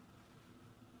that right?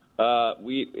 The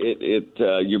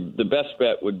best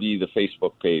bet would be the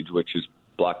Facebook page, which is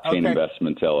Blockchain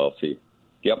Investments LLC.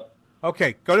 Yep.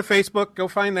 Okay, go to Facebook. Go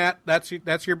find that. That's your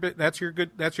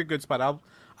good spot.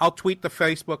 I'll tweet the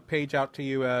Facebook page out to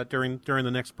you during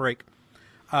the next break.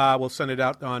 We'll send it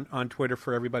out on Twitter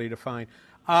for everybody to find.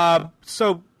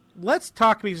 So let's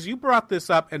talk, because you brought this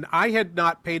up, and I had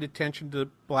not paid attention to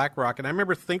BlackRock, and I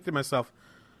remember thinking to myself,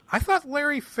 I thought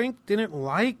Larry Fink didn't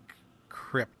like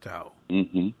crypto.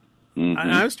 Mm-hmm. And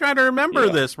I was trying to remember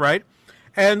this, right?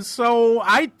 And so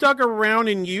I dug around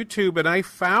in YouTube, and I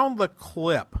found the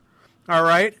clip, all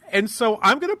right? And so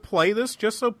I'm going to play this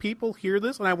just so people hear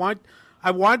this, and I want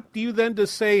you then to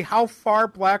say how far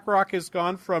BlackRock has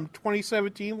gone from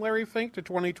 2017 Larry Fink to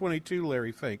 2022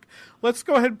 Larry Fink. Let's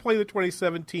go ahead and play the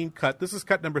 2017 cut. This is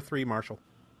cut number 3, Marshall.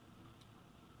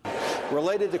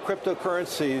 Related to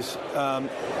cryptocurrencies,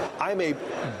 I'm a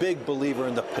big believer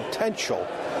in the potential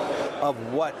of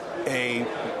what a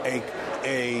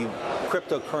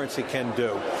cryptocurrency can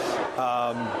do.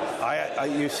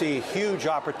 You see huge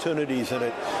opportunities in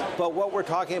it, but what we're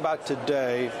talking about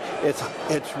today,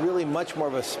 it's really much more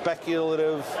of a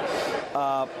speculative.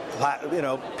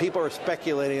 People are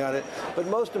speculating on it, but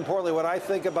most importantly, what I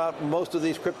think about most of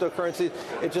these cryptocurrencies,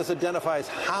 it just identifies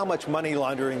how much money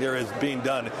laundering there is being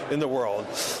done in the world,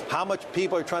 how much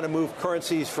people are trying to move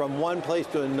currencies from one place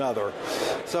to another.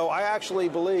 So I actually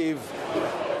believe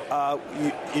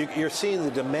you're seeing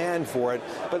the demand for it.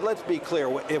 But let's be clear: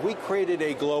 if we created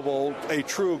a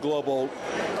true global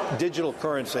digital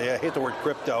currency, I hate the word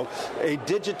crypto, a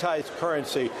digitized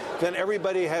currency, then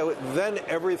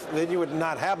then you would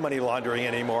not have money laundering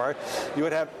anymore. You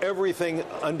would have everything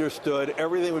understood.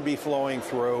 Everything would be flowing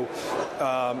through.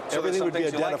 Everything would be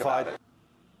identified.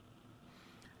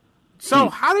 So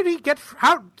how did he get?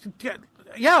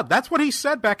 Yeah, that's what he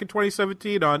said back in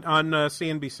 2017 on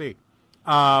CNBC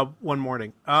one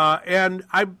morning. And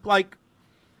I'm like,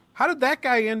 how did that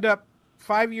guy end up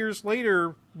 5 years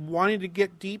later wanting to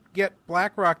get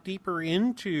BlackRock deeper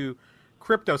into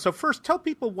crypto? So first, tell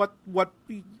people what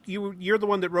you're the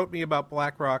one that wrote me about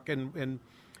BlackRock and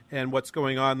what's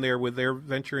going on there with their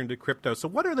venture into crypto. So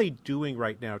what are they doing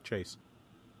right now, Chase?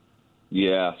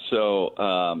 Yeah, so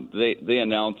they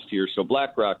announced here. So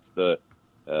BlackRock,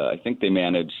 I think they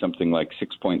manage something like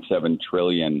 $6.7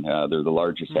 trillion. They're the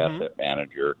largest asset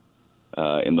manager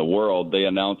in the world. They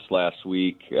announced last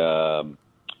week a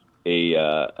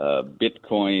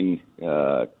Bitcoin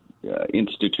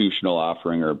institutional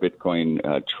offering, or a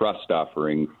Bitcoin trust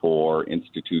offering for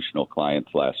institutional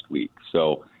clients last week.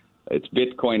 So it's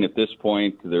Bitcoin at this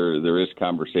point. There is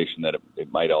conversation that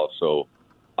it might also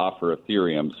offer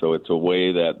Ethereum. So it's a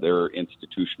way that their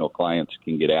institutional clients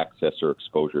can get access or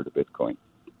exposure to Bitcoin.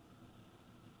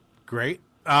 Great.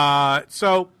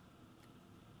 So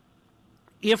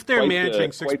if they're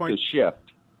managing quite the shift,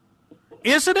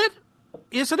 isn't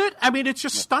it? I mean, it's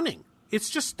just stunning. It's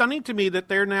just stunning to me that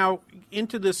they're now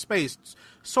into this space.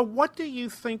 So what do you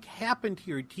think happened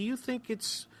here? Do you think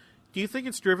it's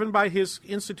driven by his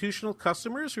institutional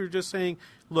customers who are just saying,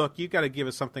 look, you've got to give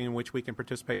us something in which we can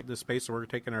participate in this space, or we're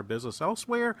taking our business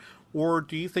elsewhere? Or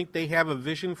do you think they have a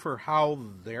vision for how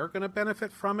they're going to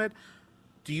benefit from it?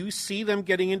 Do you see them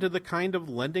getting into the kind of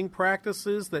lending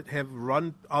practices that have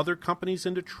run other companies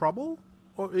into trouble?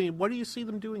 Or, I mean, what do you see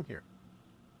them doing here?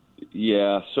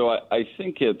 Yeah, so I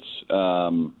think it's,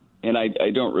 and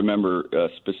I don't remember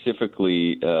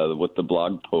specifically what the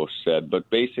blog post said, but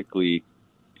basically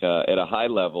at a high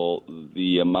level,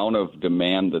 the amount of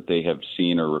demand that they have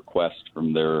seen or request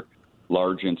from their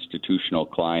large institutional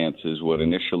clients is what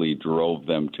initially drove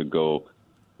them to go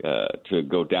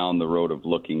down the road of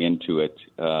looking into it.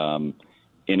 And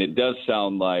it does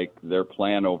sound like their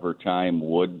plan over time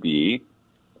would be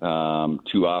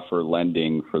to offer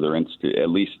lending for their at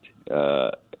least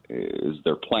is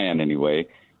their plan anyway.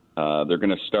 They're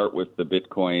going to start with the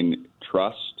Bitcoin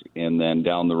trust, and then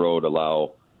down the road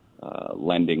allow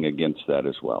lending against that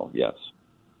as well. Yes.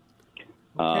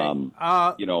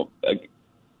 Okay.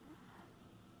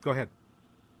 Go ahead.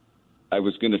 I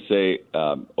was going to say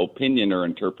opinion or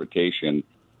interpretation.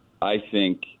 I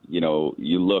think,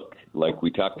 you look like we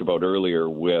talked about earlier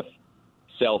with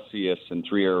Celsius and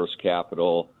Three Arrows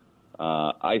Capital.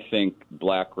 I think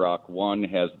BlackRock, one,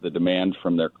 has the demand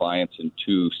from their clients, and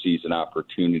two, sees an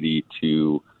opportunity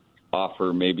to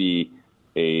offer maybe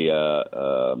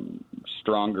a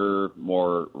stronger,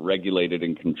 more regulated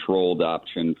and controlled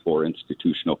option for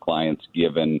institutional clients,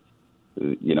 given,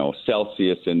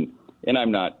 Celsius. And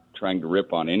I'm not trying to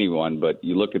rip on anyone, but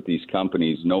you look at these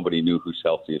companies, nobody knew who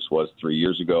Celsius was 3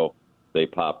 years ago. They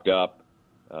popped up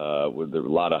with a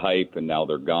lot of hype, and now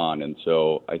they're gone. And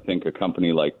so I think a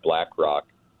company like BlackRock,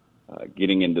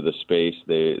 getting into the space,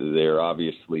 they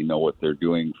obviously know what they're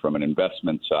doing from an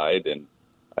investment side, and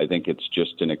I think it's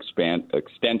just an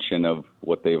extension of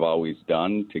what they've always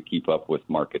done to keep up with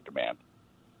market demand.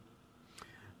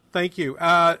 Thank you.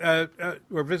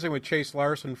 We're visiting with Chase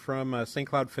Larson from St.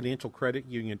 Cloud Financial Credit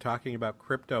Union, talking about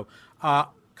crypto.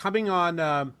 Coming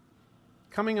on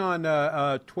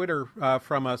Twitter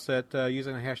from us at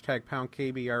using the hashtag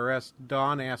 #KBRS,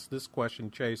 Don asked this question,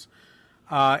 Chase,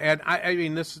 and I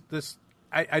mean this.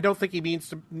 I don't think he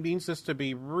means this to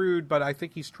be rude, but I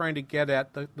think he's trying to get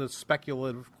at the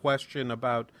speculative question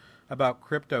about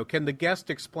crypto. Can the guest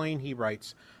explain, he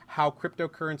writes, how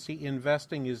cryptocurrency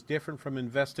investing is different from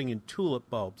investing in tulip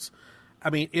bulbs? I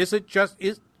mean, is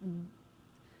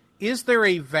there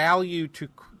a value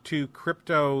to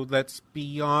crypto that's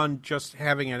beyond just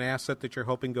having an asset that you're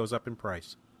hoping goes up in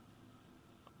price?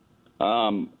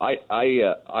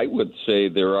 I would say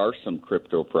there are some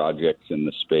crypto projects in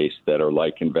the space that are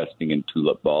like investing in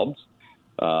tulip bulbs.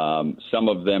 Some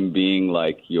of them being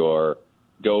like your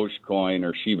Dogecoin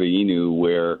or Shiba Inu,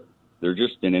 where they're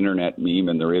just an internet meme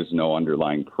and there is no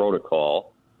underlying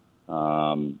protocol.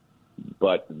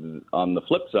 But on the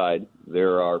flip side,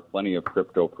 there are plenty of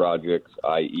crypto projects,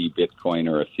 i.e. Bitcoin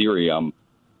or Ethereum,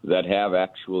 that have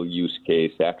actual use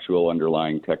case, actual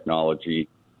underlying technology.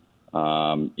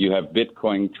 You have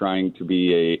Bitcoin trying to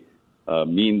be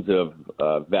means of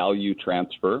value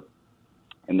transfer.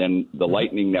 And then the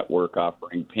Lightning Network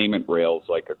offering payment rails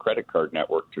like a credit card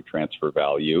network to transfer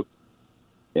value.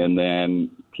 And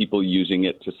then people using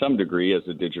it to some degree as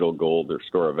a digital gold or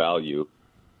store of value.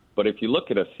 But if you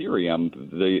look at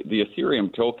Ethereum, the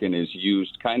Ethereum token is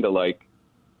used kind of like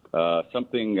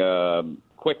something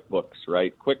QuickBooks,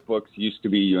 right? QuickBooks used to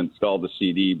be you installed the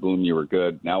CD, boom, you were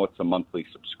good. Now it's a monthly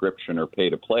subscription or pay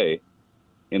to play.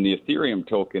 And the Ethereum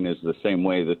token is the same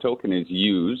way. The token is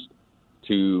used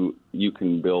you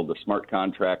can build a smart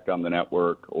contract on the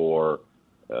network, or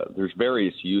there's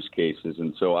various use cases.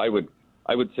 And so I would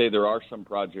say there are some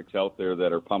projects out there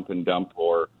that are pump and dump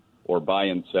or buy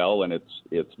and sell, and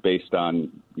it's based on,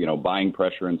 buying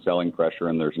pressure and selling pressure,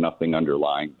 and there's nothing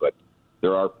underlying. But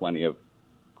there are plenty of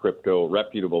crypto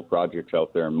reputable projects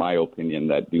out there, in my opinion,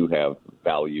 that do have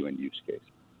value and use case.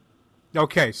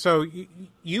 Okay, so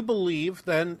you believe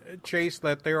then, Chase,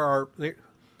 that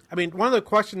one of the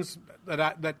questions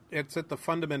that it's at the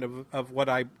fundament of what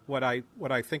I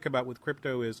think about with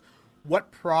crypto is,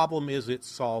 what problem is it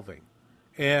solving?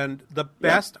 And the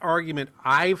best argument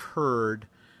I've heard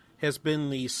has been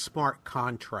these smart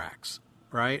contracts,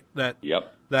 right? That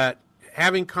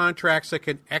having contracts that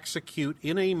can execute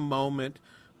in a moment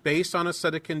based on a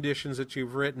set of conditions that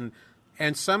you've written,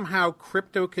 and somehow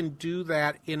crypto can do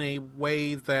that in a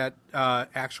way that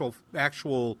actual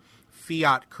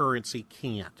fiat currency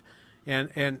can't.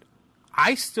 And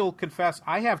I still confess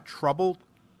I have trouble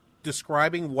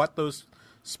describing what those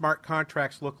smart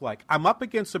contracts look like. I'm up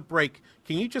against a break.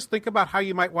 Can you just think about how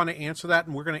you might want to answer that?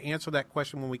 And we're going to answer that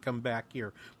question when we come back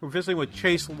here. We're visiting with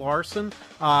Chase Larson.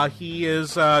 He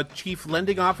is Chief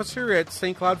Lending Officer at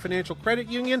St. Cloud Financial Credit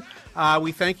Union.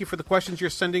 We thank you for the questions you're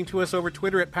sending to us over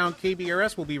Twitter at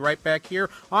 @KBRS. We'll be right back here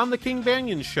on The King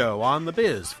Banaian Show on The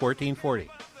Biz 1440.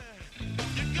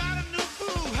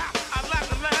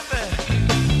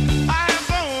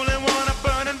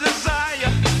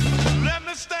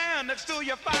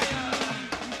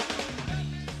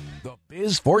 The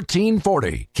Biz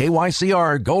 1440,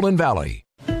 KYCR Golden Valley.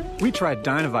 We tried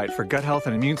Dynovite for gut health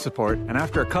and immune support, and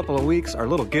after a couple of weeks, our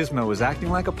little Gizmo was acting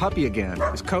like a puppy again.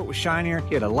 His coat was shinier,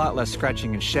 he had a lot less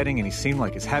scratching and shedding, and he seemed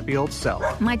like his happy old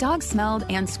self. My dog smelled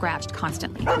and scratched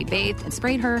constantly. We bathed and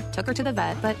sprayed her, took her to the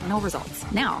vet, but no results.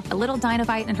 Now, a little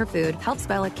Dynovite in her food helps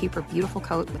Bella keep her beautiful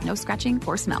coat with no scratching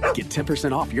or smell. Get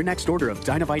 10% off your next order of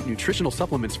Dynovite nutritional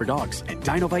supplements for dogs at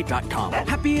Dynovite.com.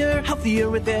 Happier, healthier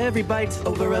with every bite.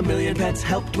 Over 1 million pets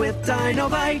helped with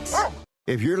Dynovite.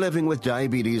 If you're living with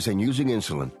diabetes and using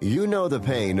insulin, you know the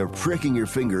pain of pricking your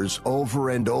fingers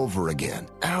over and over again.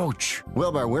 Ouch!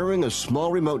 Well, by wearing a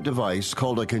small remote device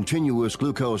called a continuous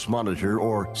glucose monitor,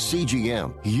 or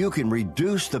CGM, you can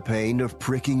reduce the pain of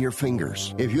pricking your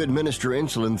fingers. If you administer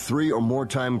insulin 3 or more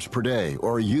times per day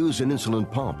or use an insulin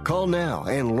pump, call now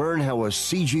and learn how a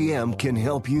CGM can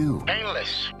help you.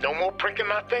 Painless. No more pricking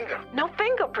my finger. No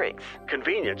finger pricks.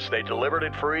 Convenience. They delivered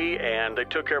it free and they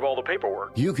took care of all the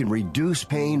paperwork. You can reduce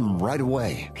pain right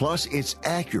away. Plus, it's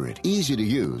accurate, easy to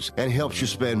use, and helps you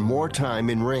spend more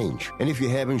time in range. And if you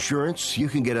have insurance, you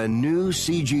can get a new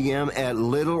CGM at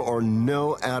little or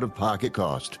no out-of-pocket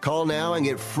cost. Call now and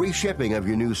get free shipping of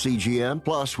your new CGM.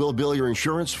 Plus, we'll bill your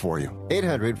insurance for you.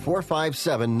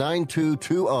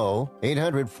 800-457-9220.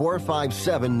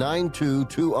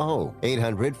 800-457-9220.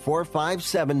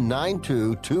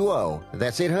 800-457-9220.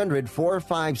 That's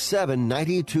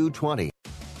 800-457-9220.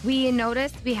 We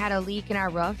noticed we had a leak in our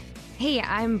roof. Hey,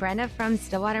 I'm Brenda from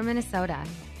Stillwater, Minnesota.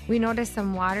 We noticed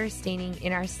some water staining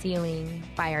in our ceiling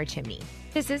by our chimney.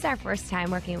 This is our first time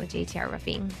working with JTR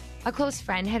Roofing. A close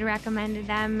friend had recommended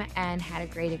them and had a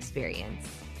great experience.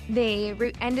 They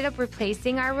ended up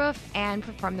replacing our roof and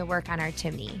performed the work on our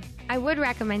chimney. I would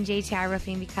recommend JTR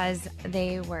Roofing because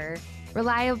they were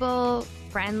reliable,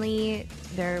 friendly,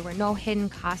 there were no hidden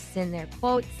costs in their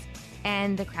quotes,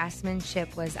 and the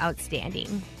craftsmanship was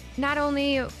outstanding. Not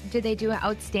only did they do an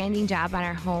outstanding job on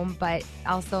our home, but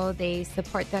also they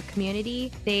support the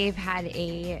community. They've had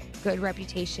a good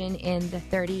reputation in the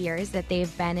 30 years that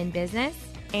they've been in business.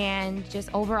 And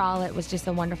just overall, it was just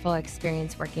a wonderful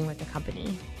experience working with the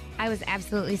company. I was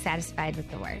absolutely satisfied with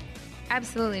the work.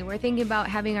 Absolutely. We're thinking about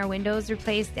having our windows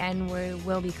replaced, and we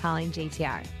will be calling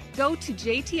JTR. Go to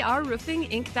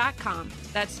jtrroofinginc.com.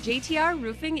 That's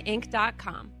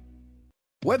jtrroofinginc.com.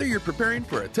 Whether you're preparing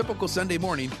for a typical Sunday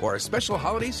morning or a special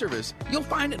holiday service, you'll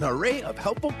find an array of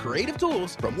helpful creative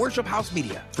tools from Worship House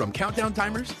Media. From countdown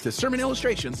timers to sermon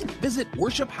illustrations, visit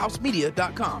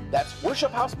worshiphousemedia.com. That's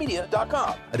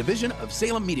worshiphousemedia.com, a division of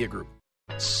Salem Media Group.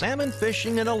 Salmon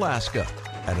fishing in Alaska,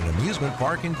 at an amusement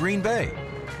park in Green Bay,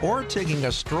 or taking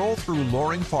a stroll through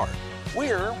Loring Park.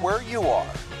 We're where you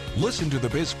are. Listen to the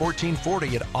Biz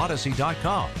 1440 at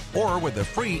Odyssey.com or with the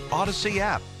free Odyssey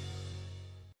app.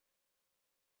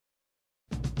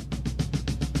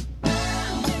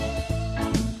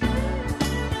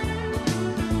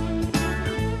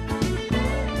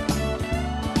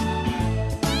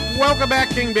 Welcome back,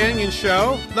 King Banaian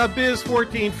Show, the Biz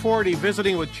 1440,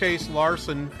 visiting with Chase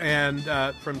Larson and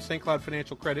from St. Cloud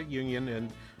Financial Credit Union,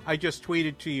 and I just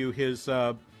tweeted to you his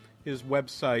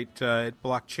website at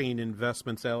Blockchain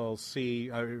Investments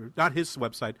LLC. Not his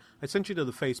website. I sent you to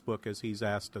the Facebook as he's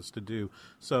asked us to do.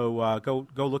 So go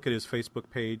look at his Facebook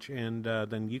page, and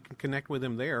then you can connect with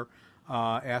him there.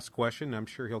 Ask question. I'm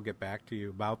sure he'll get back to you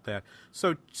about that.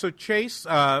 So Chase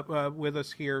with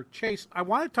us here. Chase, I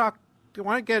want to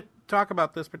talk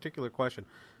about this particular question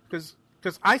because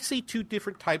I see two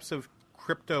different types of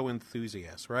crypto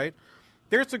enthusiasts, right?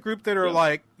 There's a group that are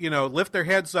like, lift their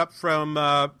heads up from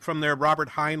their Robert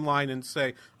Heinlein and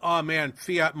say, "Oh man,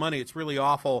 fiat money, it's really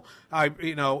awful."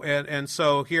 And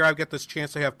so here I get this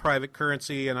chance to have private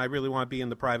currency, and I really want to be in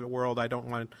the private world. I don't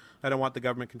want the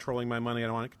government controlling my money. I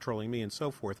don't want it controlling me, and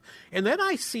so forth. And then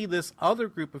I see this other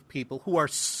group of people who are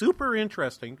super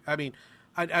interesting. I mean,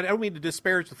 I don't mean to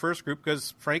disparage the first group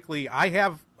because, frankly, I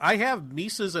have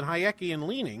Mises and Hayekian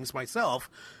leanings myself,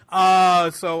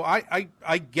 so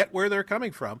I get where they're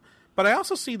coming from. But I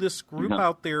also see this group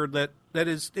out there that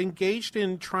is engaged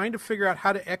in trying to figure out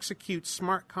how to execute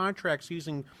smart contracts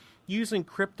using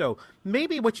crypto.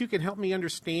 Maybe what you can help me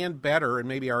understand better, and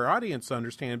maybe our audience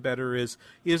understand better, is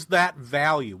that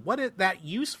value. That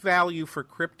use value for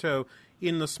crypto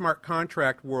in the smart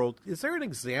contract world. Is there an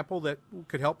example that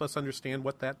could help us understand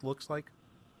what that looks like?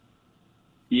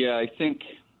 Yeah, I think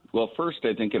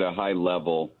at a high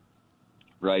level,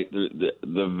 right,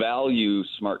 the value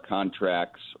smart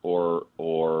contracts or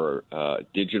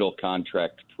digital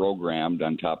contract programmed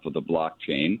on top of the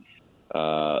blockchain,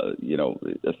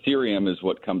 Ethereum is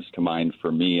what comes to mind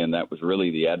for me, and that was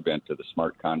really the advent of the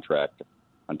smart contract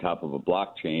on top of a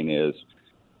blockchain is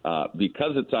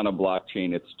because it's on a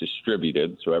blockchain, it's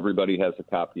distributed, so everybody has a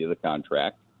copy of the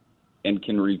contract and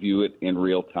can review it in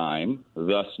real time.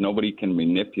 Thus, nobody can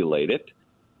manipulate it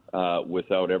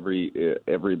without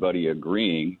everybody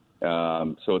agreeing.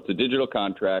 So it's a digital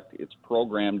contract. It's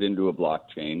programmed into a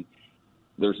blockchain.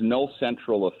 There's no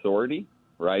central authority,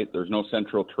 right? There's no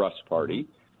central trust party.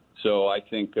 So I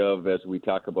think of, as we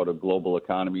talk about a global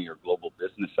economy or global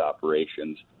business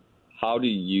operations, how do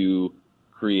you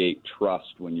create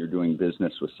trust when you're doing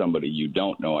business with somebody you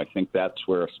don't know? I think that's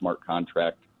where a smart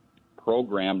contract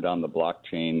programmed on the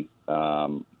blockchain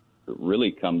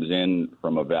really comes in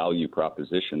from a value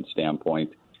proposition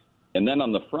standpoint. And then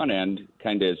on the front end,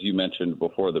 kind of as you mentioned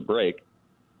before the break,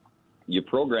 you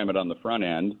program it on the front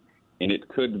end, and it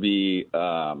could be,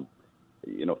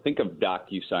 think of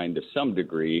DocuSign to some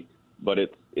degree, but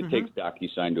it takes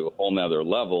DocuSign to a whole nother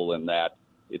level in that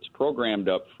it's programmed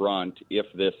up front, if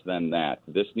this, then that.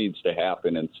 This needs to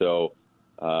happen. And so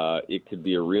it could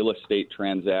be a real estate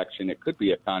transaction. It could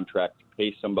be a contract to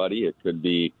pay somebody. It could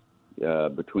be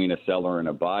between a seller and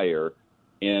a buyer.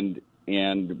 And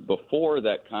before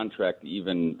that contract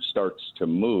even starts to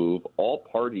move, all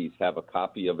parties have a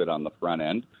copy of it on the front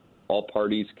end. All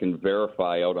parties can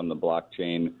verify out on the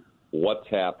blockchain what's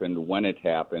happened, when it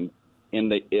happened.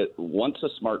 And once a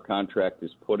smart contract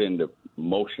is put into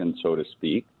motion, so to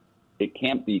speak, it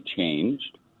can't be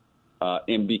changed.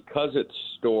 And because it's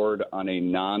stored on a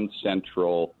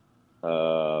non-central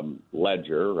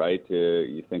ledger, right?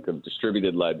 You think of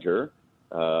distributed ledger.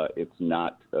 It's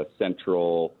not a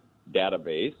central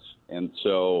database. And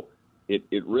so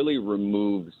it really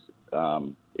removes,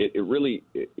 it really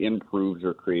improves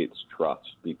or creates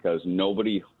trust because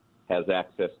nobody has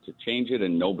access to change it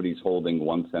and nobody's holding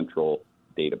one central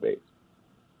database.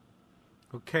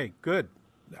 Okay, good.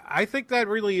 I think that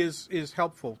really is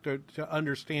helpful to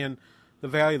understand the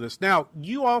value of this. Now,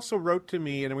 you also wrote to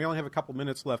me, and we only have a couple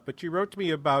minutes left, but you wrote to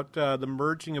me about the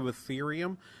merging of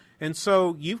Ethereum. And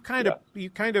so you've kind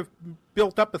of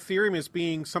built up Ethereum as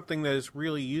being something that is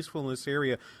really useful in this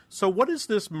area. So what is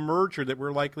this merger that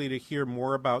we're likely to hear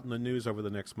more about in the news over the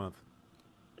next month?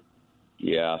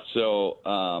 Yeah, so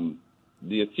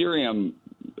the Ethereum,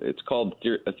 it's called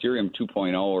Ethereum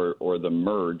 2.0 or the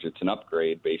merge. It's an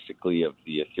upgrade, basically, of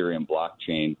the Ethereum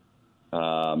blockchain.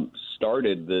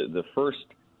 Started the first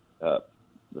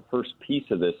piece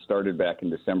of this started back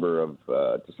in December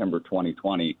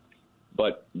 2020.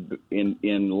 But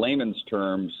in layman's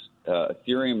terms,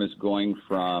 Ethereum is going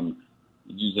from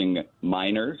using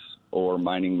miners or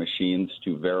mining machines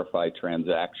to verify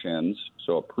transactions,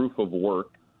 so a proof of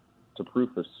work, to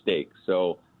proof of stake.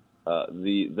 So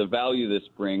the value this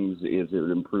brings is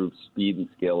it improves speed and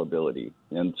scalability.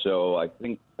 And so I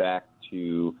think back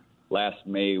to last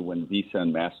May when Visa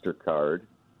and MasterCard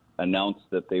announced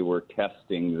that they were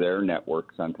testing their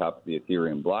networks on top of the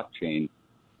Ethereum blockchain.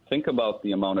 Think about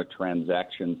the amount of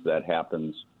transactions that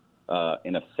happens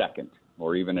in a second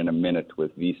or even in a minute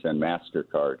with Visa and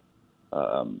MasterCard.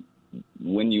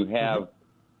 When you have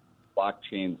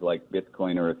blockchains like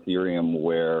Bitcoin or Ethereum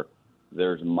where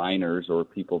there's miners or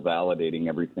people validating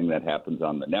everything that happens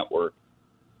on the network,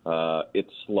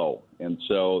 it's slow. And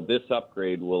so this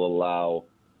upgrade will allow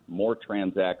more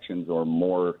transactions or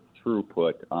more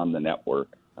throughput on the network,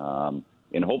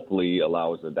 and hopefully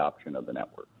allows adoption of the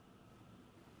network.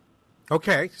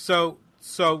 Okay, so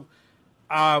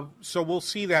we'll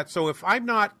see that. So if I'm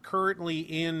not currently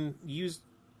using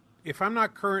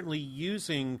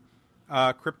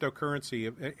cryptocurrency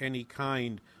of any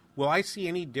kind, will I see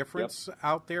any difference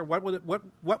out there?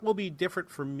 What will be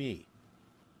different for me?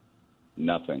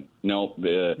 Nothing. No.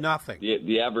 Nothing.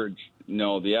 The average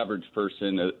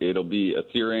person, it'll be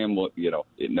Ethereum.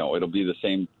 It'll be the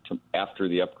same after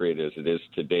the upgrade as it is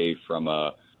today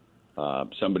from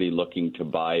somebody looking to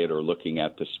buy it or looking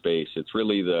at the space. It's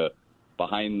really the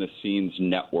behind-the-scenes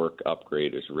network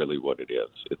upgrade is really what it is.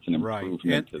 It's an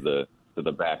improvement to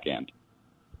the back end.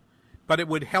 But it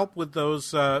would help with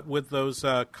those contracts,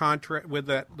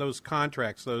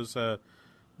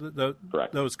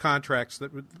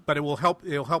 but it'll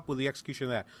help with the execution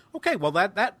of that. Okay, well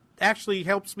that actually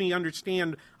helps me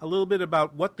understand a little bit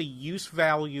about what the use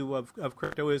value of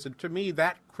crypto is, and to me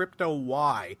that crypto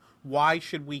why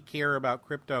should we care about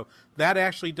crypto? That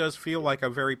actually does feel like a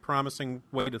very promising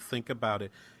way to think about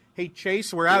it. Hey,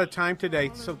 Chase, we're out of time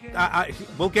today, so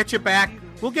we'll get you back.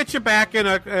 We'll get you back in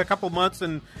a couple months,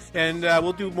 and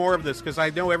we'll do more of this because I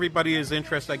know everybody is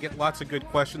interested. I get lots of good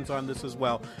questions on this as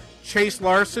well. Chase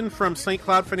Larson from St.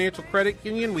 Cloud Financial Credit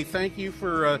Union, we thank you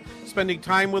for spending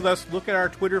time with us. Look at our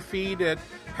Twitter feed at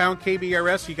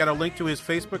 #KBRS. You got a link to his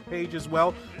Facebook page as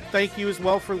well. Thank you as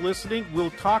well for listening.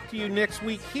 We'll talk to you next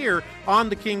week here on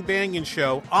The King Banaian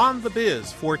Show on The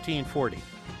Biz 1440.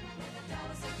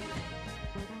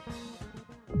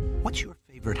 What's your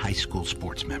favorite high school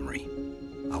sports memory?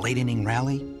 A late-inning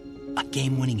rally? A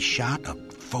game-winning shot? A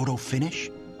photo finish?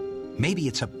 Maybe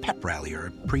it's a pep rally or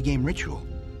a pregame ritual.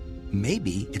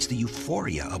 Maybe it's the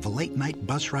euphoria of a late-night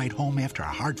bus ride home after a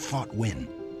hard-fought win.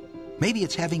 Maybe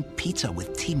it's having pizza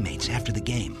with teammates after the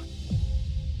game.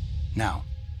 Now,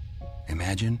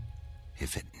 imagine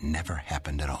if it never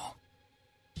happened at all.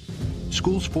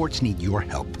 School sports need your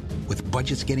help. With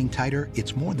budgets getting tighter,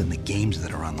 it's more than the games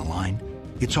that are on the line.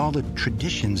 It's all the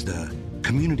traditions, the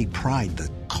community pride, the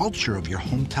culture of your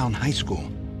hometown high school.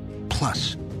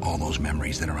 Plus, all those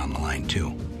memories that are on the line,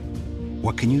 too.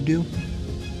 What can you do?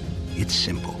 It's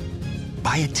simple.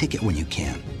 Buy a ticket when you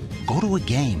can. Go to a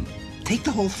game. Take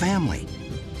the whole family.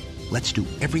 Let's do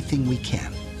everything we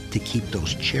can to keep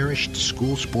those cherished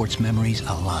school sports memories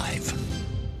alive.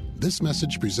 This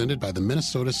message presented by the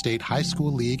Minnesota State High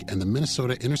School League and the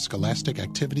Minnesota Interscholastic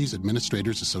Activities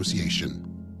Administrators Association.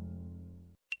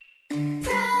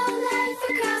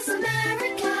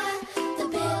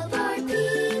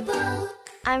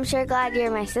 I'm sure glad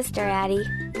you're my sister, Addie.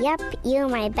 Yep, you're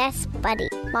my best buddy.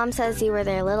 Mom says you were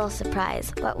their little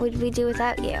surprise. What would we do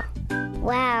without you?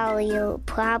 Well, you'll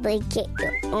probably get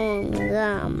your own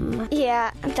gum.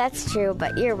 Yeah, that's true,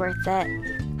 but you're worth it.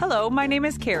 Hello, my name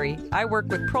is Carrie. I work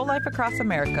with Pro-Life Across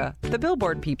America, the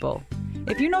Billboard people.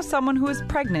 If you know someone who is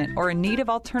pregnant or in need of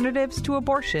alternatives to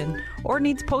abortion or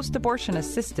needs post-abortion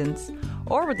assistance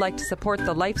or would like to support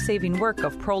the life-saving work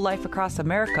of Pro-Life Across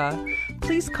America,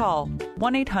 please call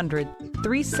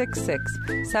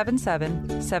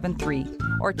 1-800-366-7773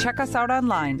 or check us out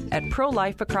online at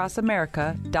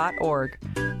prolifeacrossamerica.org.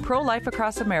 Pro-Life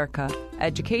Across America,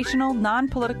 educational,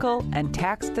 non-political, and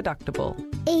tax-deductible.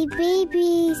 A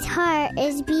baby's heart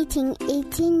is beating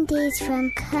 18 days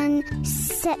from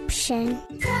conception.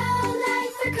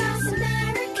 Pro-Life Across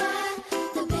America,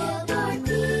 the Billboard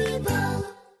people.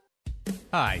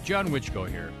 Hi, John Wichko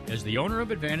here. As the owner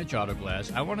of Advantage Auto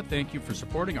Glass, I want to thank you for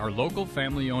supporting our local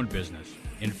family-owned business.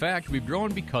 In fact, we've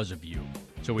grown because of you.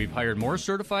 So we've hired more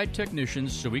certified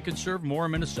technicians so we can serve more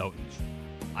Minnesotans.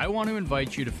 I want to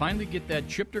invite you to finally get that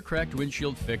chipped or cracked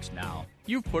windshield fixed now.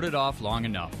 You've put it off long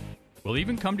enough. We'll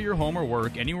even come to your home or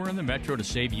work anywhere in the metro to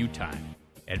save you time.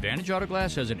 Advantage Auto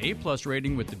Glass has an A-plus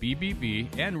rating with the BBB,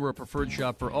 and we're a preferred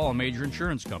shop for all major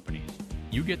insurance companies.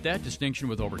 You get that distinction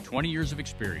with over 20 years of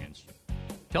experience.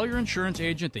 Tell your insurance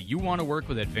agent that you want to work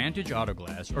with Advantage Auto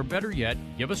Glass, or better yet,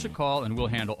 give us a call and we'll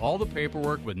handle all the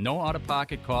paperwork with no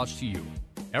out-of-pocket costs to you.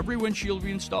 Every windshield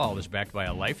we install is backed by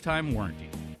a lifetime warranty.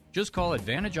 Just call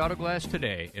Advantage Auto Glass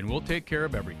today and we'll take care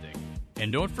of everything.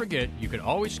 And don't forget, you can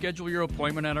always schedule your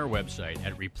appointment on our website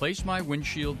at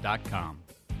replacemywindshield.com.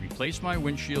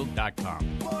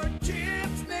 replacemywindshield.com. For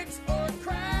chips, nicks, or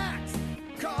cracks,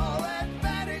 call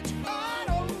Advantage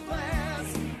Auto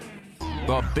Glass.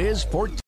 The Biz 14